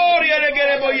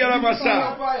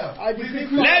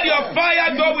 Let your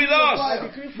fire go with us.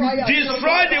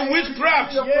 Destroy the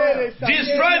witchcraft.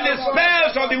 Destroy the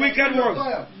spells of the wicked ones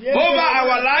over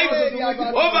our lives,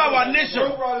 over our nation.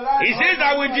 He says,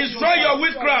 I will destroy your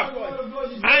witchcraft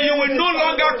and you will no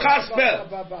longer cast spell.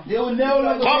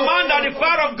 Command that the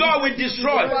fire of God will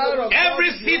destroy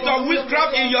every seed of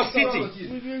witchcraft in your city,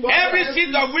 every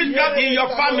seed of witchcraft in your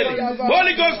family.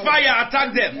 Holy Ghost fire,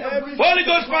 attack them. Holy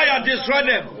Ghost fire, destroy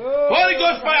them. Holy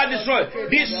Ghost fire, destroy.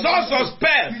 The source of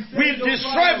spell will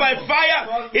destroy by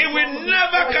fire. It will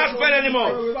never cast spell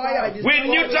anymore. We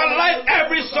neutralize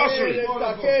every sorcery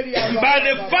by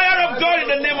the fire of God in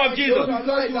the name of Jesus.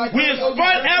 We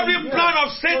spoil every plan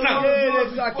of Satan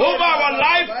over our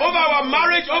life, over our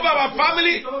marriage, over our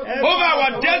family, over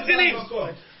our destiny.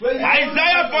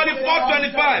 Isaiah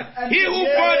 44:25. He who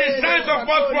foiled the signs of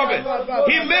false prophets,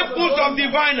 he made fools of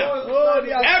diviner.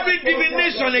 Every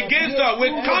divination against us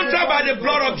we counter by the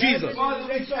blood of Jesus.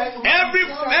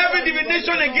 Every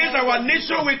divination against our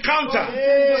nation we counter.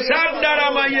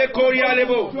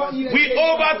 We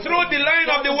overthrow the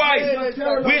line of the wise.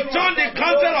 We turn the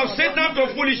counsel of Satan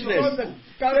to foolishness.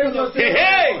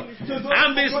 Hey,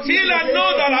 And be still and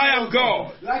know that I am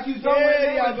God. Like you've done with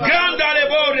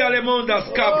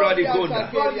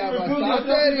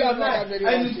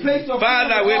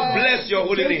Father, we bless your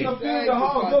holy name.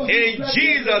 In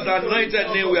Jesus'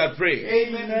 anointed name we are praying.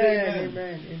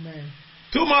 Amen.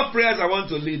 Two more prayers I want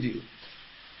to lead you.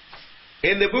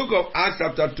 In the book of Acts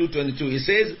chapter 2:22, it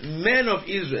says, Men of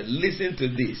Israel, listen to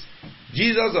this.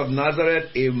 Jesus of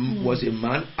Nazareth was a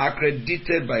man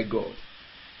accredited by God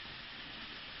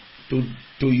to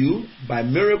you by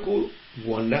miracle,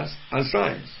 wonders, and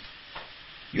signs.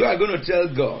 You are going to tell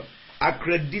God,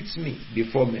 accredit me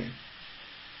before men.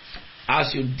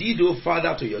 As you did, O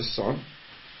Father, to your Son,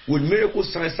 with miracle,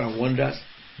 signs, and wonders,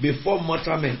 before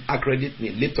mortal men, accredit me.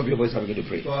 Lift up your voice and begin to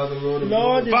pray.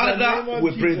 Lord, Father,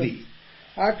 we pray thee.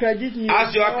 Accredit me.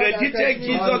 As you accredited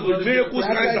Jesus with miracles,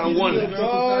 signs, and wonders,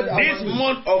 this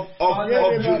month of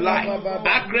July,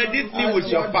 accredit me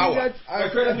with your power.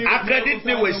 Accredit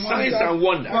me with signs and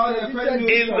wonders.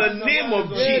 In the name of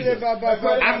Jesus,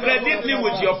 accredit me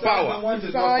with your power.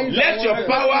 Let your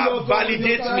power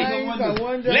validate me.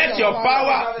 Let your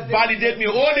power validate me.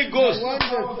 Holy Ghost,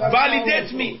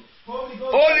 validate me.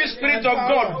 Holy Spirit of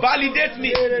God, validate me.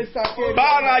 Let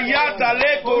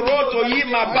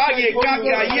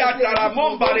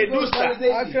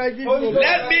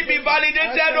me be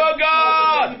validated, oh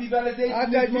God.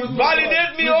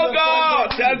 Validate me, oh God.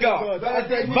 Tell God.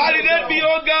 Validate me,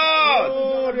 oh God.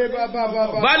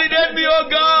 Validate me, oh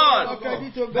God.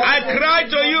 I cry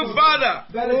to you,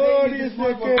 Father.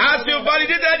 As you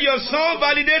validated your Son,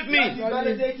 validate me.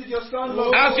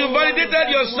 As you validated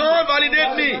your Son,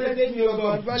 validate me.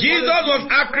 Jesus was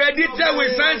accredited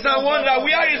with signs and wonders.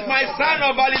 Where is my sign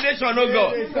of validation, oh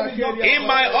God? In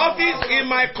my office, in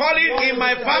my calling, in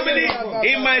my family,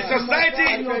 in my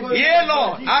society. Yeah,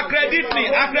 Lord. Accredit me,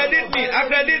 accredit me,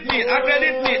 accredit me,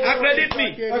 accredit me, accredit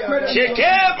me.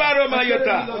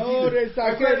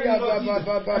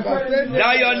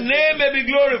 That your name may be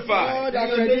glorified.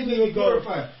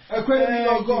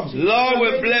 Lord,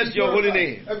 we bless your holy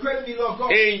name.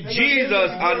 In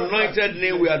Jesus' anointed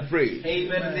name we are praying.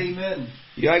 Amen and amen.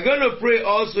 You are going to pray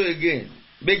also again.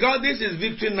 Because this is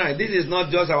victory night. This is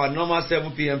not just our normal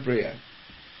 7 p.m. prayer.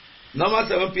 Normal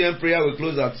 7 p.m. prayer will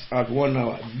close at 1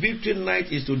 hour. Victory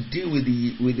night is to deal with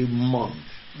the month.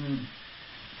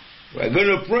 We are going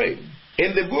to pray.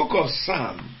 In the book of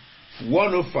Psalm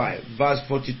 105, verse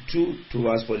 42 to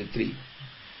verse 43.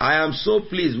 I am so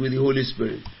pleased with the Holy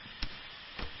Spirit.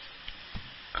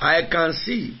 I can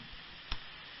see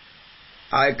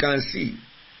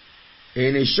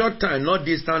in a short time, not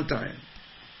distant time,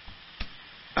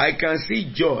 I can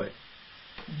see joy.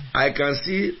 I can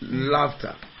see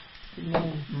laughter.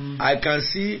 I can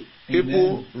see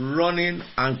people running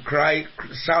and crying,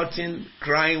 shouting,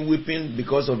 crying, weeping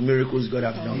because of miracles God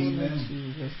has done.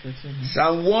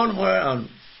 Psalm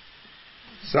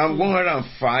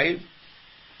 105,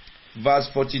 verse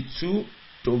 42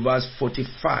 to verse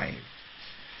 45.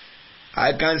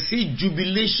 I can see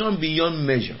jubilation beyond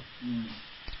measure.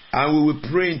 And we will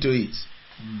pray into it.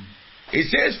 It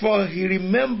says, for he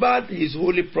remembered his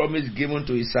holy promise given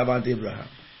to his servant Abraham.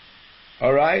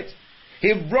 Alright?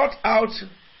 He brought out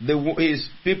his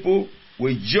people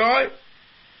with joy.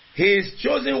 His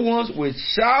chosen ones with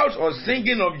shouts or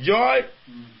singing of joy.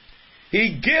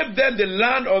 He gave them the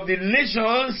land of the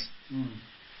nations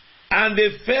and the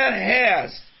fair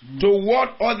heirs to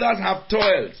what others have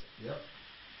toiled.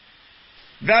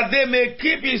 That they may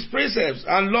keep his precepts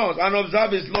and laws and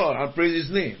observe his law and praise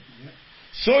his name.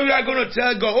 So you are going to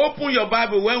tell God, open your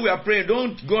Bible when we are praying.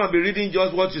 Don't go and be reading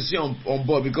just what you see on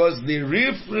board, because the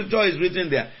real scripture is written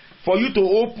there for you to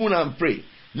open and pray.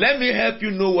 Let me help you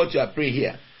know what you are praying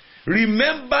here.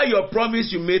 Remember your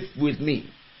promise you made with me.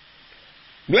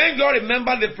 When God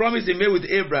remembered the promise he made with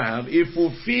Abraham, he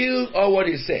fulfilled all what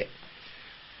he said.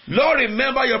 Lord,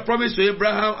 remember your promise to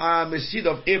Abraham. I am a seed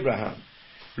of Abraham.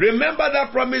 Remember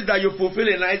that promise that you fulfill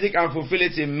in Isaac and fulfill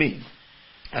it in me.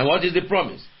 And what is the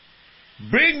promise?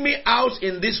 Bring me out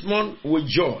in this month with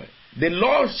joy. The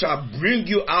Lord shall bring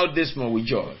you out this month with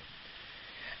joy.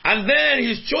 And then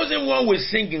his chosen one will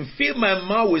sing and fill my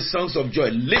mouth with songs of joy.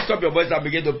 Lift up your voice and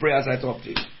begin to pray as I talk to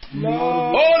you.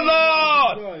 Lord. Oh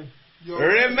Lord!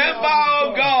 Remember, oh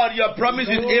God, your promise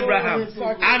with Abraham,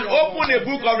 and open a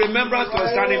book of remembrance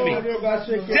concerning me.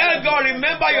 Tell God,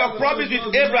 remember your promise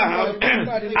with Abraham,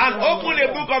 and open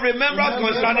a book of remembrance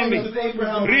concerning me.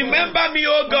 Remember me,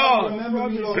 oh God.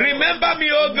 Remember me,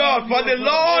 oh God, for the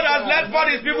Lord has led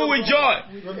forth his people with joy.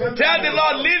 Tell the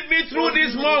Lord, lead me through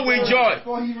this month with joy.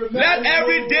 Let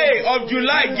every day of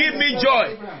July give me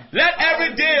joy. Let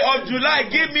every day of July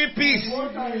give me peace.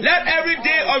 Let every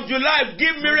day of July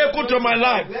give miracle to my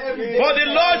life. For the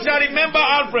Lord shall remember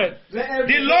Alfred.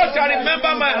 The Lord shall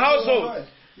remember my household.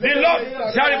 The Lord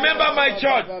shall remember my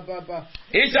church.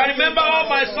 He shall remember all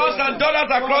my sons and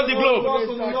daughters across the globe.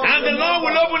 And the Lord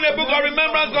will open a book of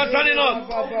remembrance concerning us.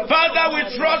 Father, we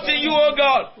trust in you, O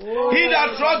God. He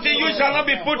that trusts in you shall not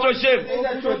be put to shame.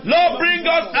 Lord, bring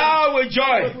us out with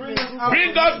joy.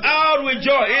 Bring us out with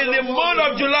joy. In the month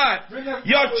of July,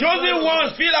 your chosen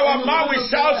ones fill our mouth with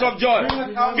shouts of joy.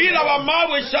 Fill our mouth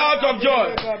with shouts of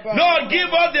joy. Lord, give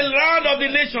us the land of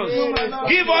the nations.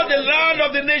 Give us the land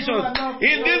of the nations.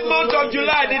 In this month of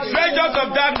July, the treasures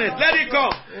of darkness, let it come.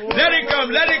 Let it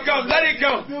come, let it come, let it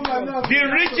come. The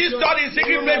riches stored in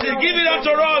secret places, give it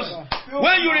unto us.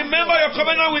 When you remember your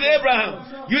covenant with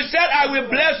Abraham, you said, I will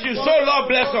bless you, so Lord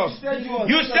bless us.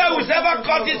 You said, whoever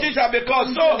curses you shall be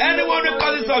cursed. So anyone who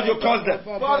curses us, you curse them.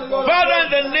 Father, in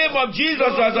the name of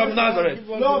Jesus Christ of Nazareth.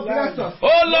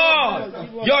 Oh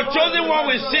Lord, your chosen one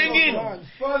will singing.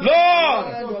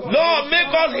 Lord, make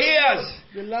us ears.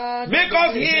 Make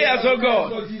us hears, O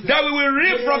God, that we will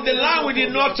reap from the land we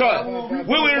did not toil.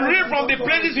 We will reap from the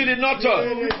places we did not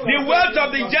toil. The wealth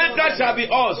of the Gentiles shall be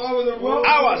ours.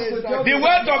 The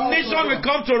wealth of nations will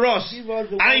come to us,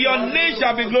 and your name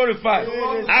shall be glorified.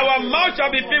 Our mouth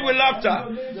shall be filled with laughter,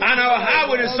 and our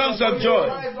heart with the songs of joy.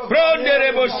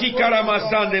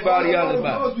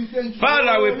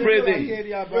 Father, we pray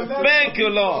thee. Thank you,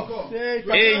 Lord.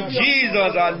 In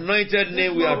Jesus' anointed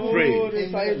name we are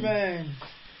praying. Amen.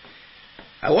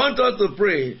 I want us to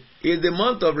pray in the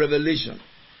month of Revelation.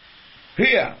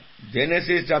 Here,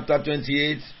 Genesis chapter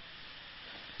 28,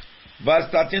 verse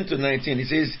 13 to 19. It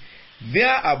says,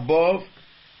 there above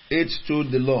it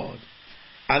stood the Lord.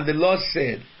 And the Lord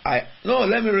said,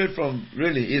 let me read from,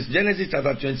 it's Genesis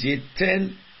chapter 28,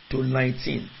 10 to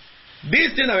 19.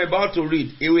 This thing I'm about to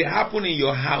read, it will happen in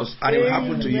your house, and it will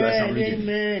happen to you as I'm reading.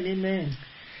 Amen.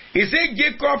 He said,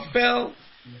 Jacob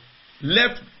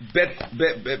left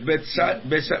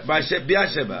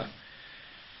Beersheba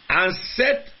and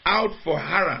set out for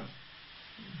Haran.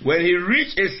 When he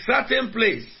reached a certain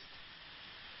place,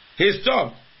 he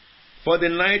stopped for the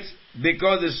night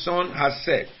because the sun had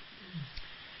set.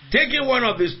 Taking one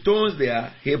of the stones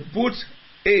there, he put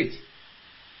it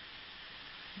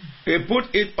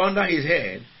under his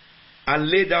head and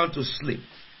lay down to sleep.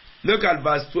 Look at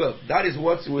verse 12. That is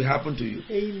what will happen to you.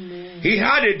 Amen. He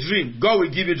had a dream. God will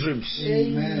give you dreams.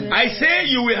 Amen. I say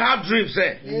you will have dreams.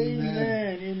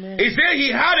 Amen. He said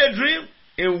he had a dream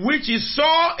in which he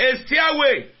saw a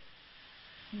stairway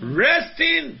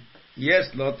resting.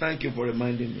 Yes, Lord, thank you for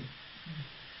reminding me.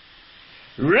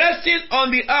 Resting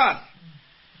on the earth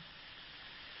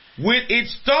with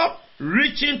its top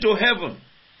reaching to heaven.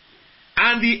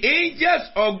 And the angels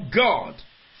of God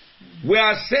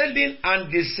were ascending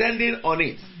and descending on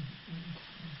it.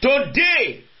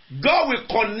 Today, God will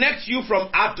connect you from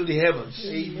earth to the heavens.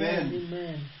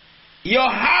 Amen. Your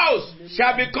house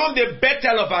shall become the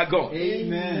Bethel of our God.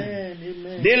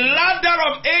 Amen. The ladder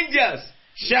of angels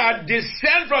shall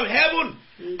descend from heaven,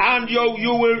 and you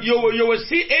will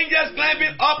see angels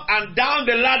climbing up and down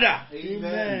the ladder.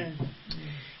 Amen.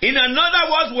 In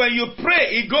another words, when you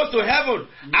pray, it goes to heaven,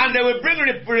 and they will bring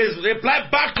reply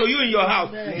back to you in your house.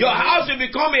 Amen. Your house will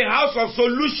become a house of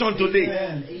solution today.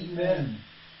 Amen.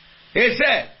 He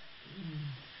said,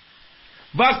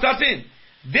 verse 13,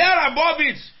 there above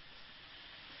it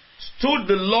stood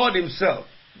the Lord himself.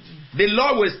 The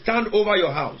Lord will stand over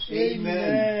your house.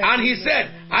 Amen. And he said,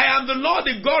 I am the Lord,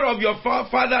 the God of your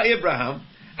father Abraham,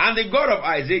 and the God of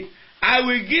Isaac. I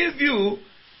will give you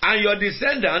and your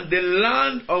descendants the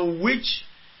land on which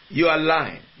you are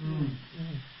lying.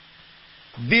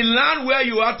 The land where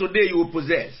you are today, you will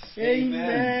possess.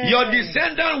 Amen. Your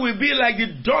descendants will be like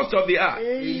the dust of the earth.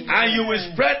 Amen. And you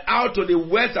will spread out to the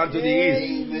west and to the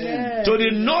east, Amen. to the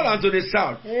north and to the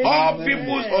south. Amen. All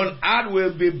peoples on earth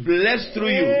will be blessed through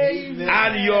you. Amen.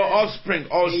 And your offspring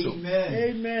also.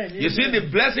 Amen. You see the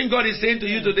blessing God is saying to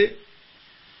you today?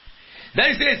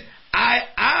 Then he says, I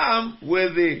am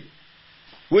with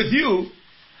you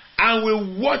and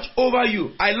will watch over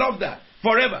you. I love that.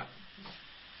 Forever.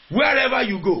 Wherever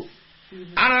you go.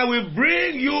 And I will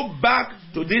bring you back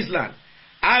to this land.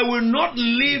 I will not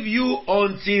leave you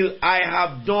until I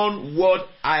have done what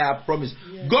I have promised.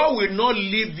 Yes. God will not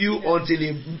leave you until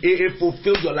He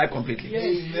fulfills your life completely.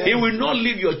 Yes. He will not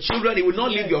leave your children. He will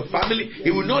not leave your family.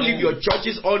 He will not leave your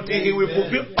churches until He will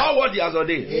fulfill all what He has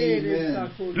ordained.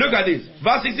 Look at this.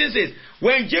 Verse 16 says,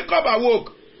 when Jacob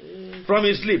awoke from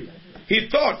his sleep, he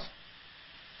thought,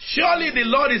 surely the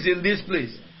Lord is in this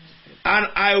place, and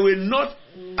I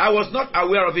was not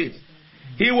aware of it.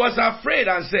 He was afraid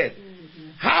and said,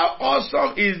 how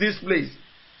awesome is this place?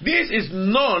 This is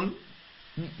none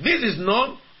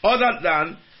other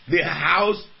than the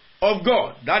house of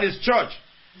God. That is church.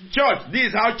 Church, this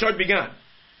is how church began.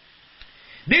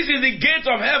 This is the gate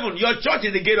of heaven. Your church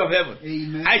is the gate of heaven.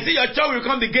 Amen. I say your church will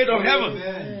become the gate of heaven.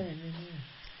 Amen.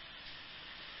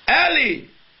 Early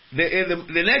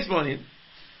the next morning,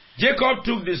 Jacob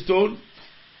took the stone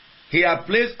he had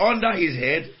placed under his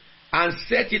head and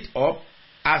set it up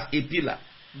as a pillar.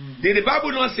 Did the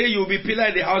Bible not say you will be pillar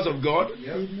in the house of God?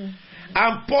 Yep.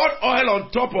 And poured oil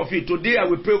on top of it. Today I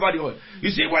will pray over the oil. You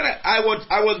see, when I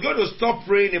was going to stop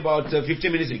praying about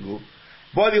 15 minutes ago,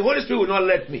 but the Holy Spirit would not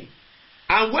let me.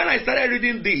 And when I started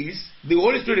reading this, the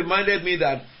Holy Spirit reminded me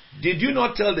that, did you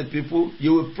not tell the people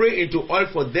you will pray into oil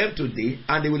for them today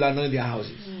and they will anoint their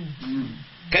houses?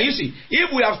 Can you see?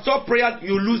 If we have stopped prayer,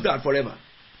 you lose that forever.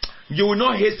 You will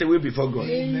not haste away before God.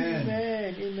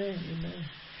 Amen. Amen.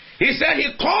 He said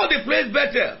he called the place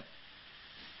Bethel,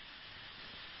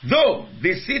 though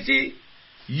the city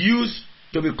used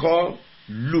to be called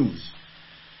Luz.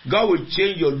 God will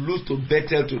change your Luz to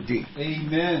Bethel today.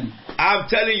 Amen. I'm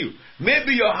telling you,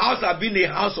 maybe your house has been a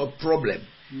house of problem.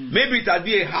 Maybe it has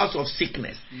been a house of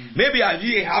sickness. Maybe it has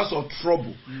been a house of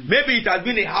trouble. Maybe it has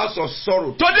been a house of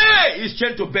sorrow. Today it's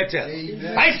changed to Bethel.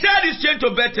 Amen. I said it's changed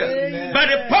to Bethel. Amen. By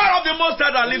the power of the Most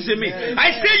High that lives in me. Amen.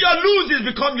 I say your Luz is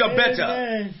become your Bethel.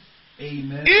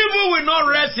 Amen. Evil will not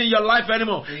rest in your life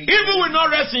anymore. Amen. Evil will not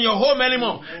rest in your home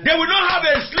anymore. Amen. They will not have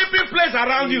a sleeping place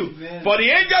around you. Amen. For the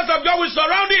angels of God will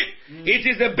surround it. It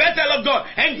is the Bethel of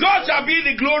God. And God shall be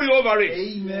the glory over it.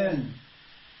 Amen.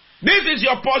 This is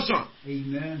your portion.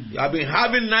 Amen. You have been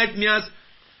having nightmares.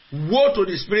 Woe to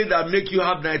the spirit that make you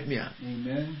have nightmares.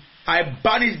 Amen. I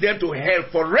banish them to hell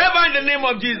forever in the name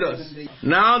of Jesus.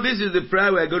 Now this is the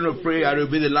prayer we are going to pray, and it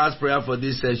will be the last prayer for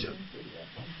this session.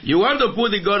 You want to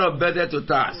put the God of Bethel to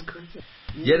task.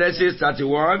 Genesis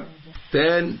 31,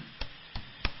 10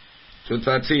 to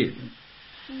 13.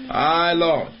 Ah,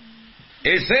 Lord.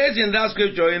 It says in that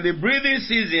scripture, in the breathing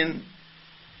season,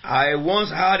 I once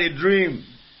had a dream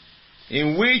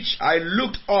in which I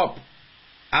looked up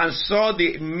and saw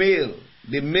the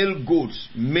male goats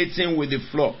mating with the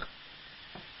flock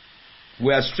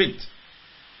were streaked,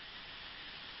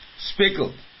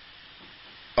 speckled,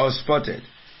 or spotted.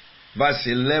 Verse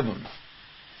 11.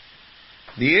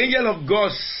 The angel of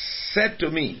God said to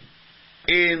me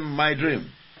in my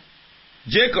dream,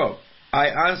 Jacob. I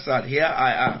answered, here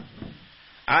I am.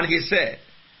 And he said,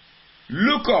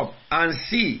 look up and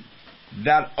see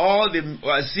that all the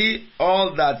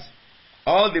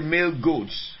male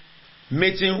goats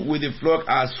mating with the flock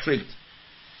are streaked,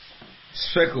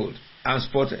 speckled, and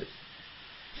spotted.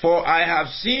 For I have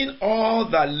seen all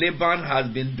that Laban has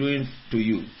been doing to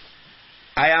you.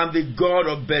 I am the God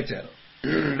of Bethel.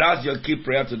 That's your key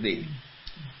prayer today.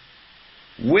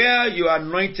 Where you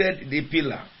anointed the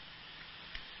pillar,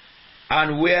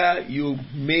 and where you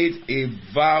made a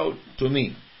vow to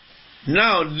me.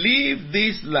 Now leave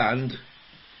this land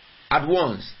at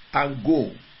once and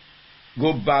go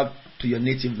back to your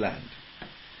native land.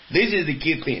 This is the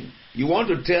key thing. You want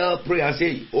to pray and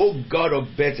say, oh God of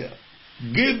Bethel,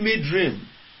 give me dream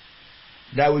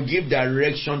that will give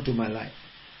direction to my life.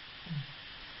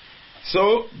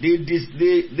 So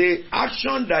the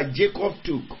action that Jacob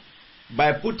took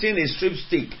by putting a strip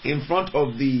stick in front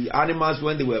of the animals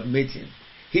when they were mating,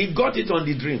 he got it on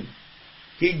the dream.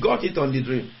 He got it on the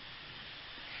dream.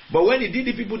 But when he did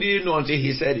it, people didn't know until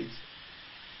he said it.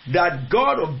 That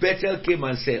God of Bethel came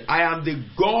and said, I am the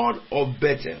God of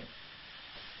Bethel.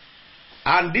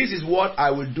 And this is what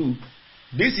I will do.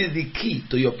 This is the key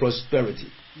to your prosperity.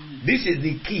 This is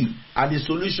the key and the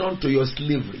solution to your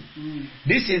slavery.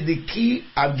 This is the key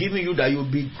I'm giving you, that you'll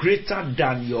be greater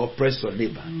than your oppressor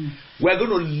neighbor. We're going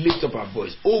to lift up our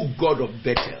voice. Oh God of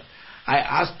Bethel, I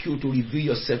ask you to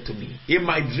reveal yourself to me. In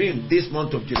my dream this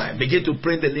month of July, begin to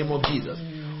pray in the name of Jesus.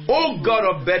 Oh God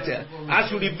of Bethel,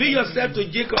 as you reveal yourself to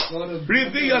Jacob,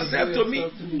 reveal yourself to me.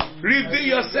 Reveal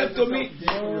yourself to me.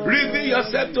 Reveal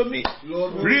yourself to me.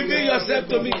 Reveal yourself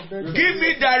to me. Give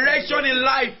me direction in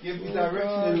life.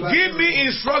 Give me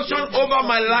instruction over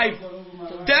my life.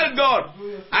 Tell God,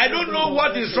 I don't know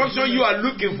what instruction you are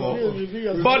looking for,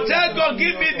 but tell God,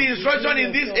 give me the instruction in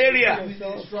this area.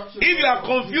 If you are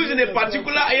confused in a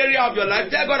particular area of your life,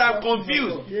 tell God, I'm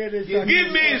confused. Give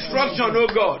me instruction, oh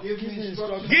God.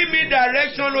 Give me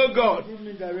direction, oh God.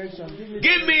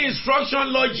 Give me instruction,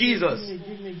 Lord Jesus.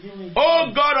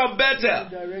 Oh God of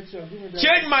Bethel,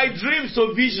 change my dreams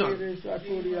to vision.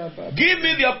 Give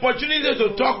me the opportunity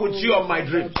to talk with you on my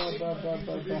dreams.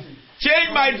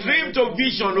 Change my dream to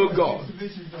vision, oh God.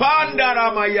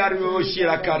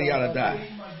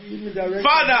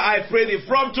 Father, I pray thee,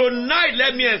 from tonight,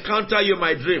 let me encounter you in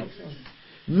my dream.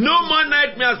 No more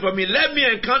nightmares for me. Let me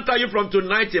encounter you from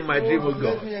tonight in my dream, O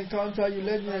God.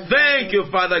 Thank you,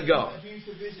 Father God.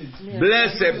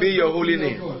 Blessed be your holy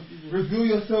name. Reveal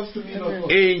yourselves to me,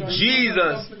 Lord. In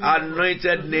Jesus'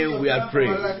 anointed name we are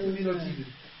praying.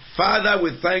 Father,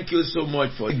 we thank you so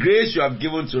much for the grace you have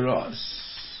given to us.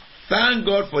 Thank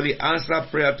God for the answered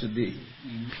prayer today.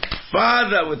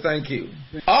 Father, we thank you.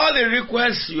 All the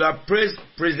requests you have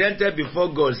presented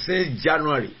before God since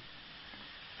January,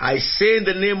 I say in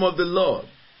the name of the Lord,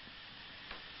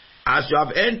 as you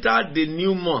have entered the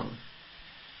new month,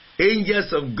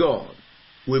 angels of God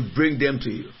will bring them to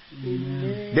you.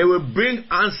 Amen. They will bring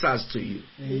answers to you.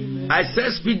 Amen. I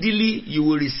said speedily you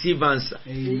will receive answer.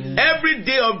 Amen. Every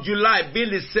day of July being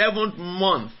the 7th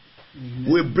month,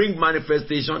 amen, will bring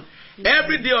manifestation. Amen.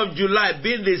 Every day of July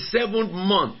being the 7th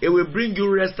month, it will bring you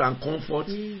rest and comfort.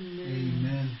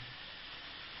 Amen.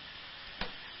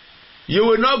 You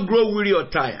will not grow weary or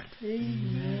tired.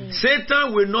 Amen.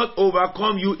 Satan will not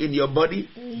overcome you in your body.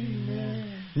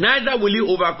 Amen. Neither will he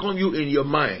overcome you in your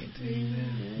mind.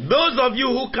 Amen. Those of you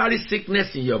who carry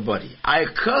sickness in your body, I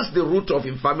curse the root of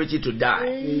infirmity to die.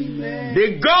 Amen.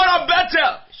 The God of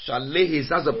Bethel shall lay his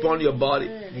hands upon your body.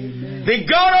 Amen. The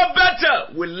God of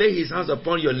Bethel will lay his hands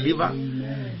upon your liver.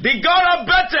 Amen. The God of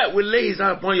Bethel will lay his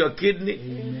hands upon your kidney.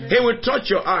 Amen. He will touch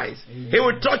your eyes. Amen. He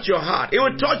will touch your heart. He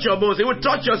will touch your bones. He will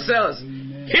touch your cells.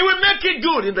 Amen. He will make it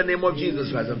good in the name of Jesus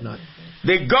Christ of Nazareth.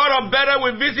 The God of Bethel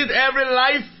will visit every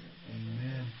life.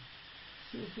 Amen.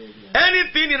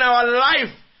 Anything in our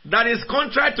life that is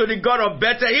contrary to the God of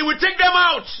Bethel, he will take them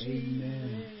out.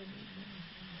 Amen.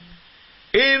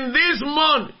 In this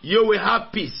month, you will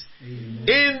have peace. Amen.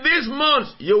 In this month,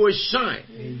 you will shine.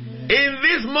 Amen. In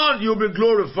this month, you will be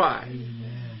glorified.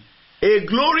 Amen. A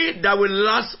glory that will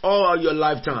last all your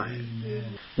lifetime.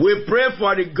 Amen. We pray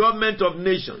for the government of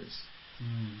nations.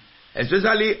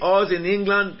 Especially us in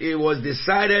England, it was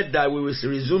decided that we will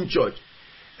resume church.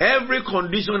 Every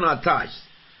condition attached,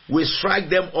 we strike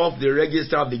them off the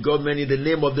register of the government in the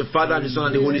name of the Father, and the Son,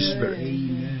 and the Holy Spirit.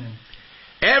 Amen.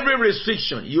 Every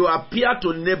restriction, you appear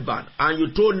to Nabal and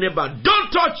you told Nabal,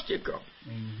 don't touch Jacob.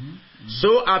 Mm-hmm.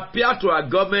 So appear to our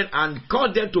government and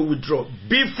call them to withdraw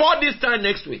before this time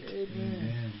next week.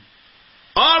 Amen.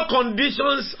 All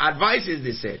conditions, advices,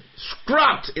 they said,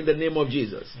 scrapped in the name of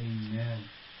Jesus. Amen.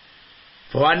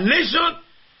 For our nation,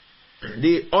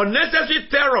 the unnecessary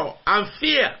terror and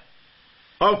fear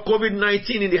of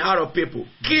COVID-19 in the heart of people,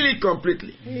 kill it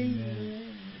completely. Amen.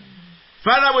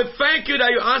 Father, we thank you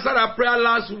that you answered our prayer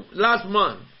last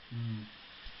month.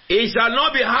 It shall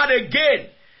not be hard again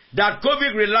that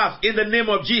COVID relapse in the name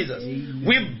of Jesus. Amen.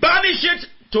 We banish it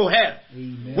to hell.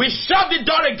 Amen. We shut the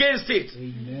door against it.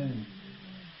 Amen.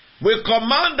 We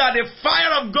command that the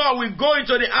fire of God will go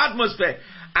into the atmosphere,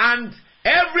 and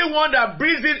everyone that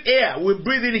breathes in air will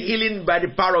breathe in healing by the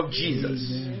power of Jesus.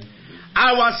 Amen.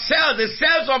 Our cells, the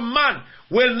cells of man,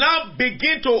 will now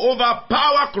begin to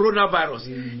overpower coronavirus.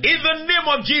 Amen. In the name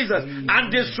of Jesus. Amen.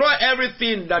 And destroy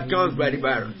everything that comes by the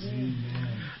virus. Amen.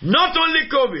 Not only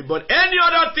COVID, but any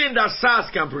other thing that SARS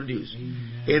can produce.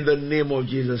 Amen. In the name of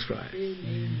Jesus Christ.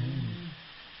 Amen.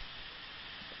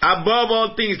 Above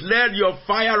all things, let your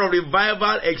fire of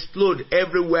revival explode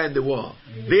everywhere in the world.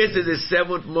 Amen. This is the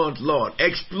 7th month, Lord.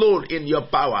 Explode in your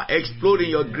power. Explode in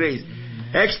your grace.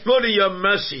 Explode in your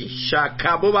mercy.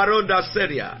 Shakabobaronda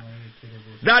Seria.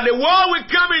 That the world will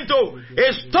come into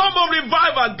a storm of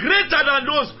revival greater than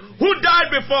those who died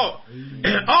before.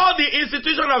 All the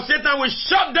institutions of Satan will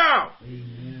shut down.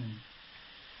 Amen.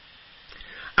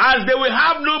 As they will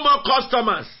have no more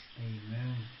customers.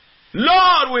 Amen.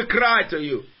 Lord, we cry to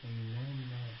you.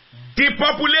 Amen.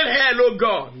 Depopulate hell, O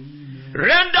God. Amen.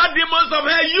 Render demons of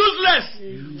hell useless.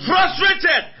 Amen.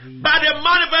 Frustrated by the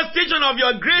manifestation of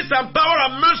your grace and power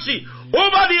and mercy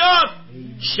over the earth.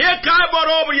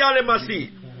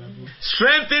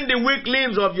 Strengthen the weak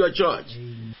limbs of your church.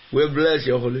 We bless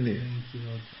your holy name.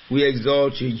 We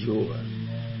exalt you, Jehovah.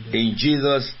 In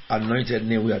Jesus' anointed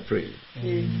name we are praying.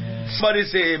 Somebody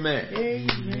say amen.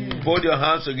 Amen. Put your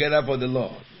hands together for the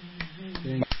Lord.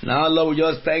 Now, Lord, we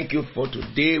just thank you for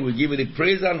today. We give you the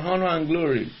praise and honor and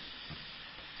glory.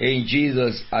 In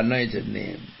Jesus' anointed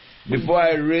name. Before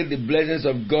I read the blessings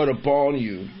of God upon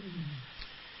you,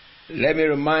 let me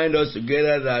remind us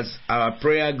together that our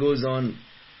prayer goes on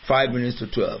 5 minutes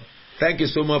to 12. Thank you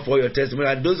so much for your testimony.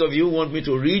 And those of you who want me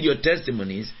to read your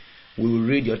testimonies, we will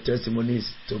read your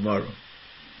testimonies tomorrow.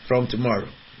 From tomorrow.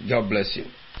 God bless you.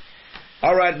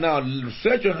 All right, now,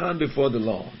 stretch your hand before the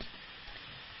Lord.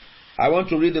 I want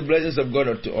to read the blessings of God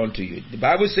unto you. The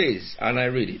Bible says, and I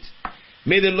read it,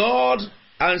 may the Lord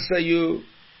answer you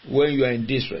when you are in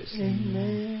distress.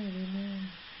 Amen.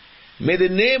 May the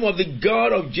name of the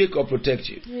God of Jacob protect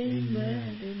you.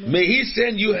 Amen. May He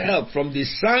send you help from the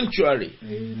sanctuary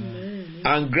Amen.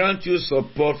 and grant you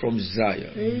support from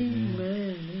Zion.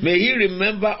 Amen. May He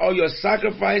remember all your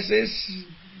sacrifices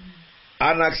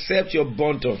and accept your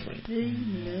burnt offering.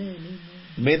 Amen.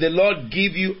 May the Lord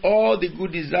give you all the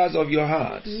good desires of your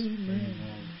heart Amen.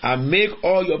 and make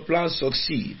all your plans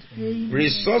succeed. Amen.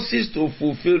 Resources to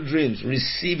fulfill dreams,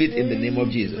 receive it in the name of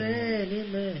Jesus.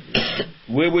 Amen.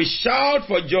 We will shout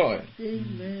for joy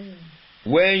Amen.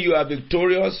 when you are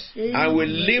victorious, Amen. and will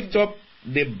lift up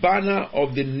the banner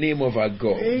of the name of our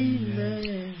God.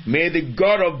 Amen. May the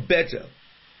God of Bethel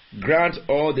grant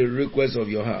all the requests of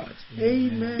your heart.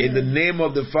 Amen. In the name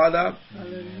of the Father,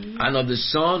 Hallelujah. and of the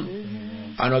Son,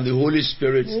 Amen. and of the Holy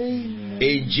Spirit. Amen.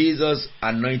 In Jesus'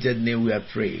 anointed name we are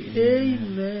praying.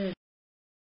 Amen.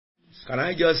 Can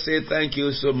I just say thank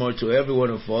you so much to every one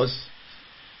of us,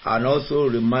 and also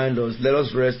remind us, let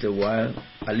us rest a while.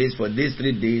 At least for these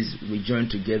 3 days, we join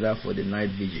together for the night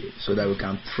vigil so that we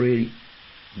can pray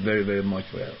very, very much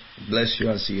well. Bless you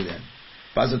and see you then.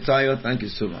 Pastor Tayo, thank you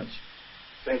so much.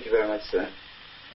 Thank you very much, sir.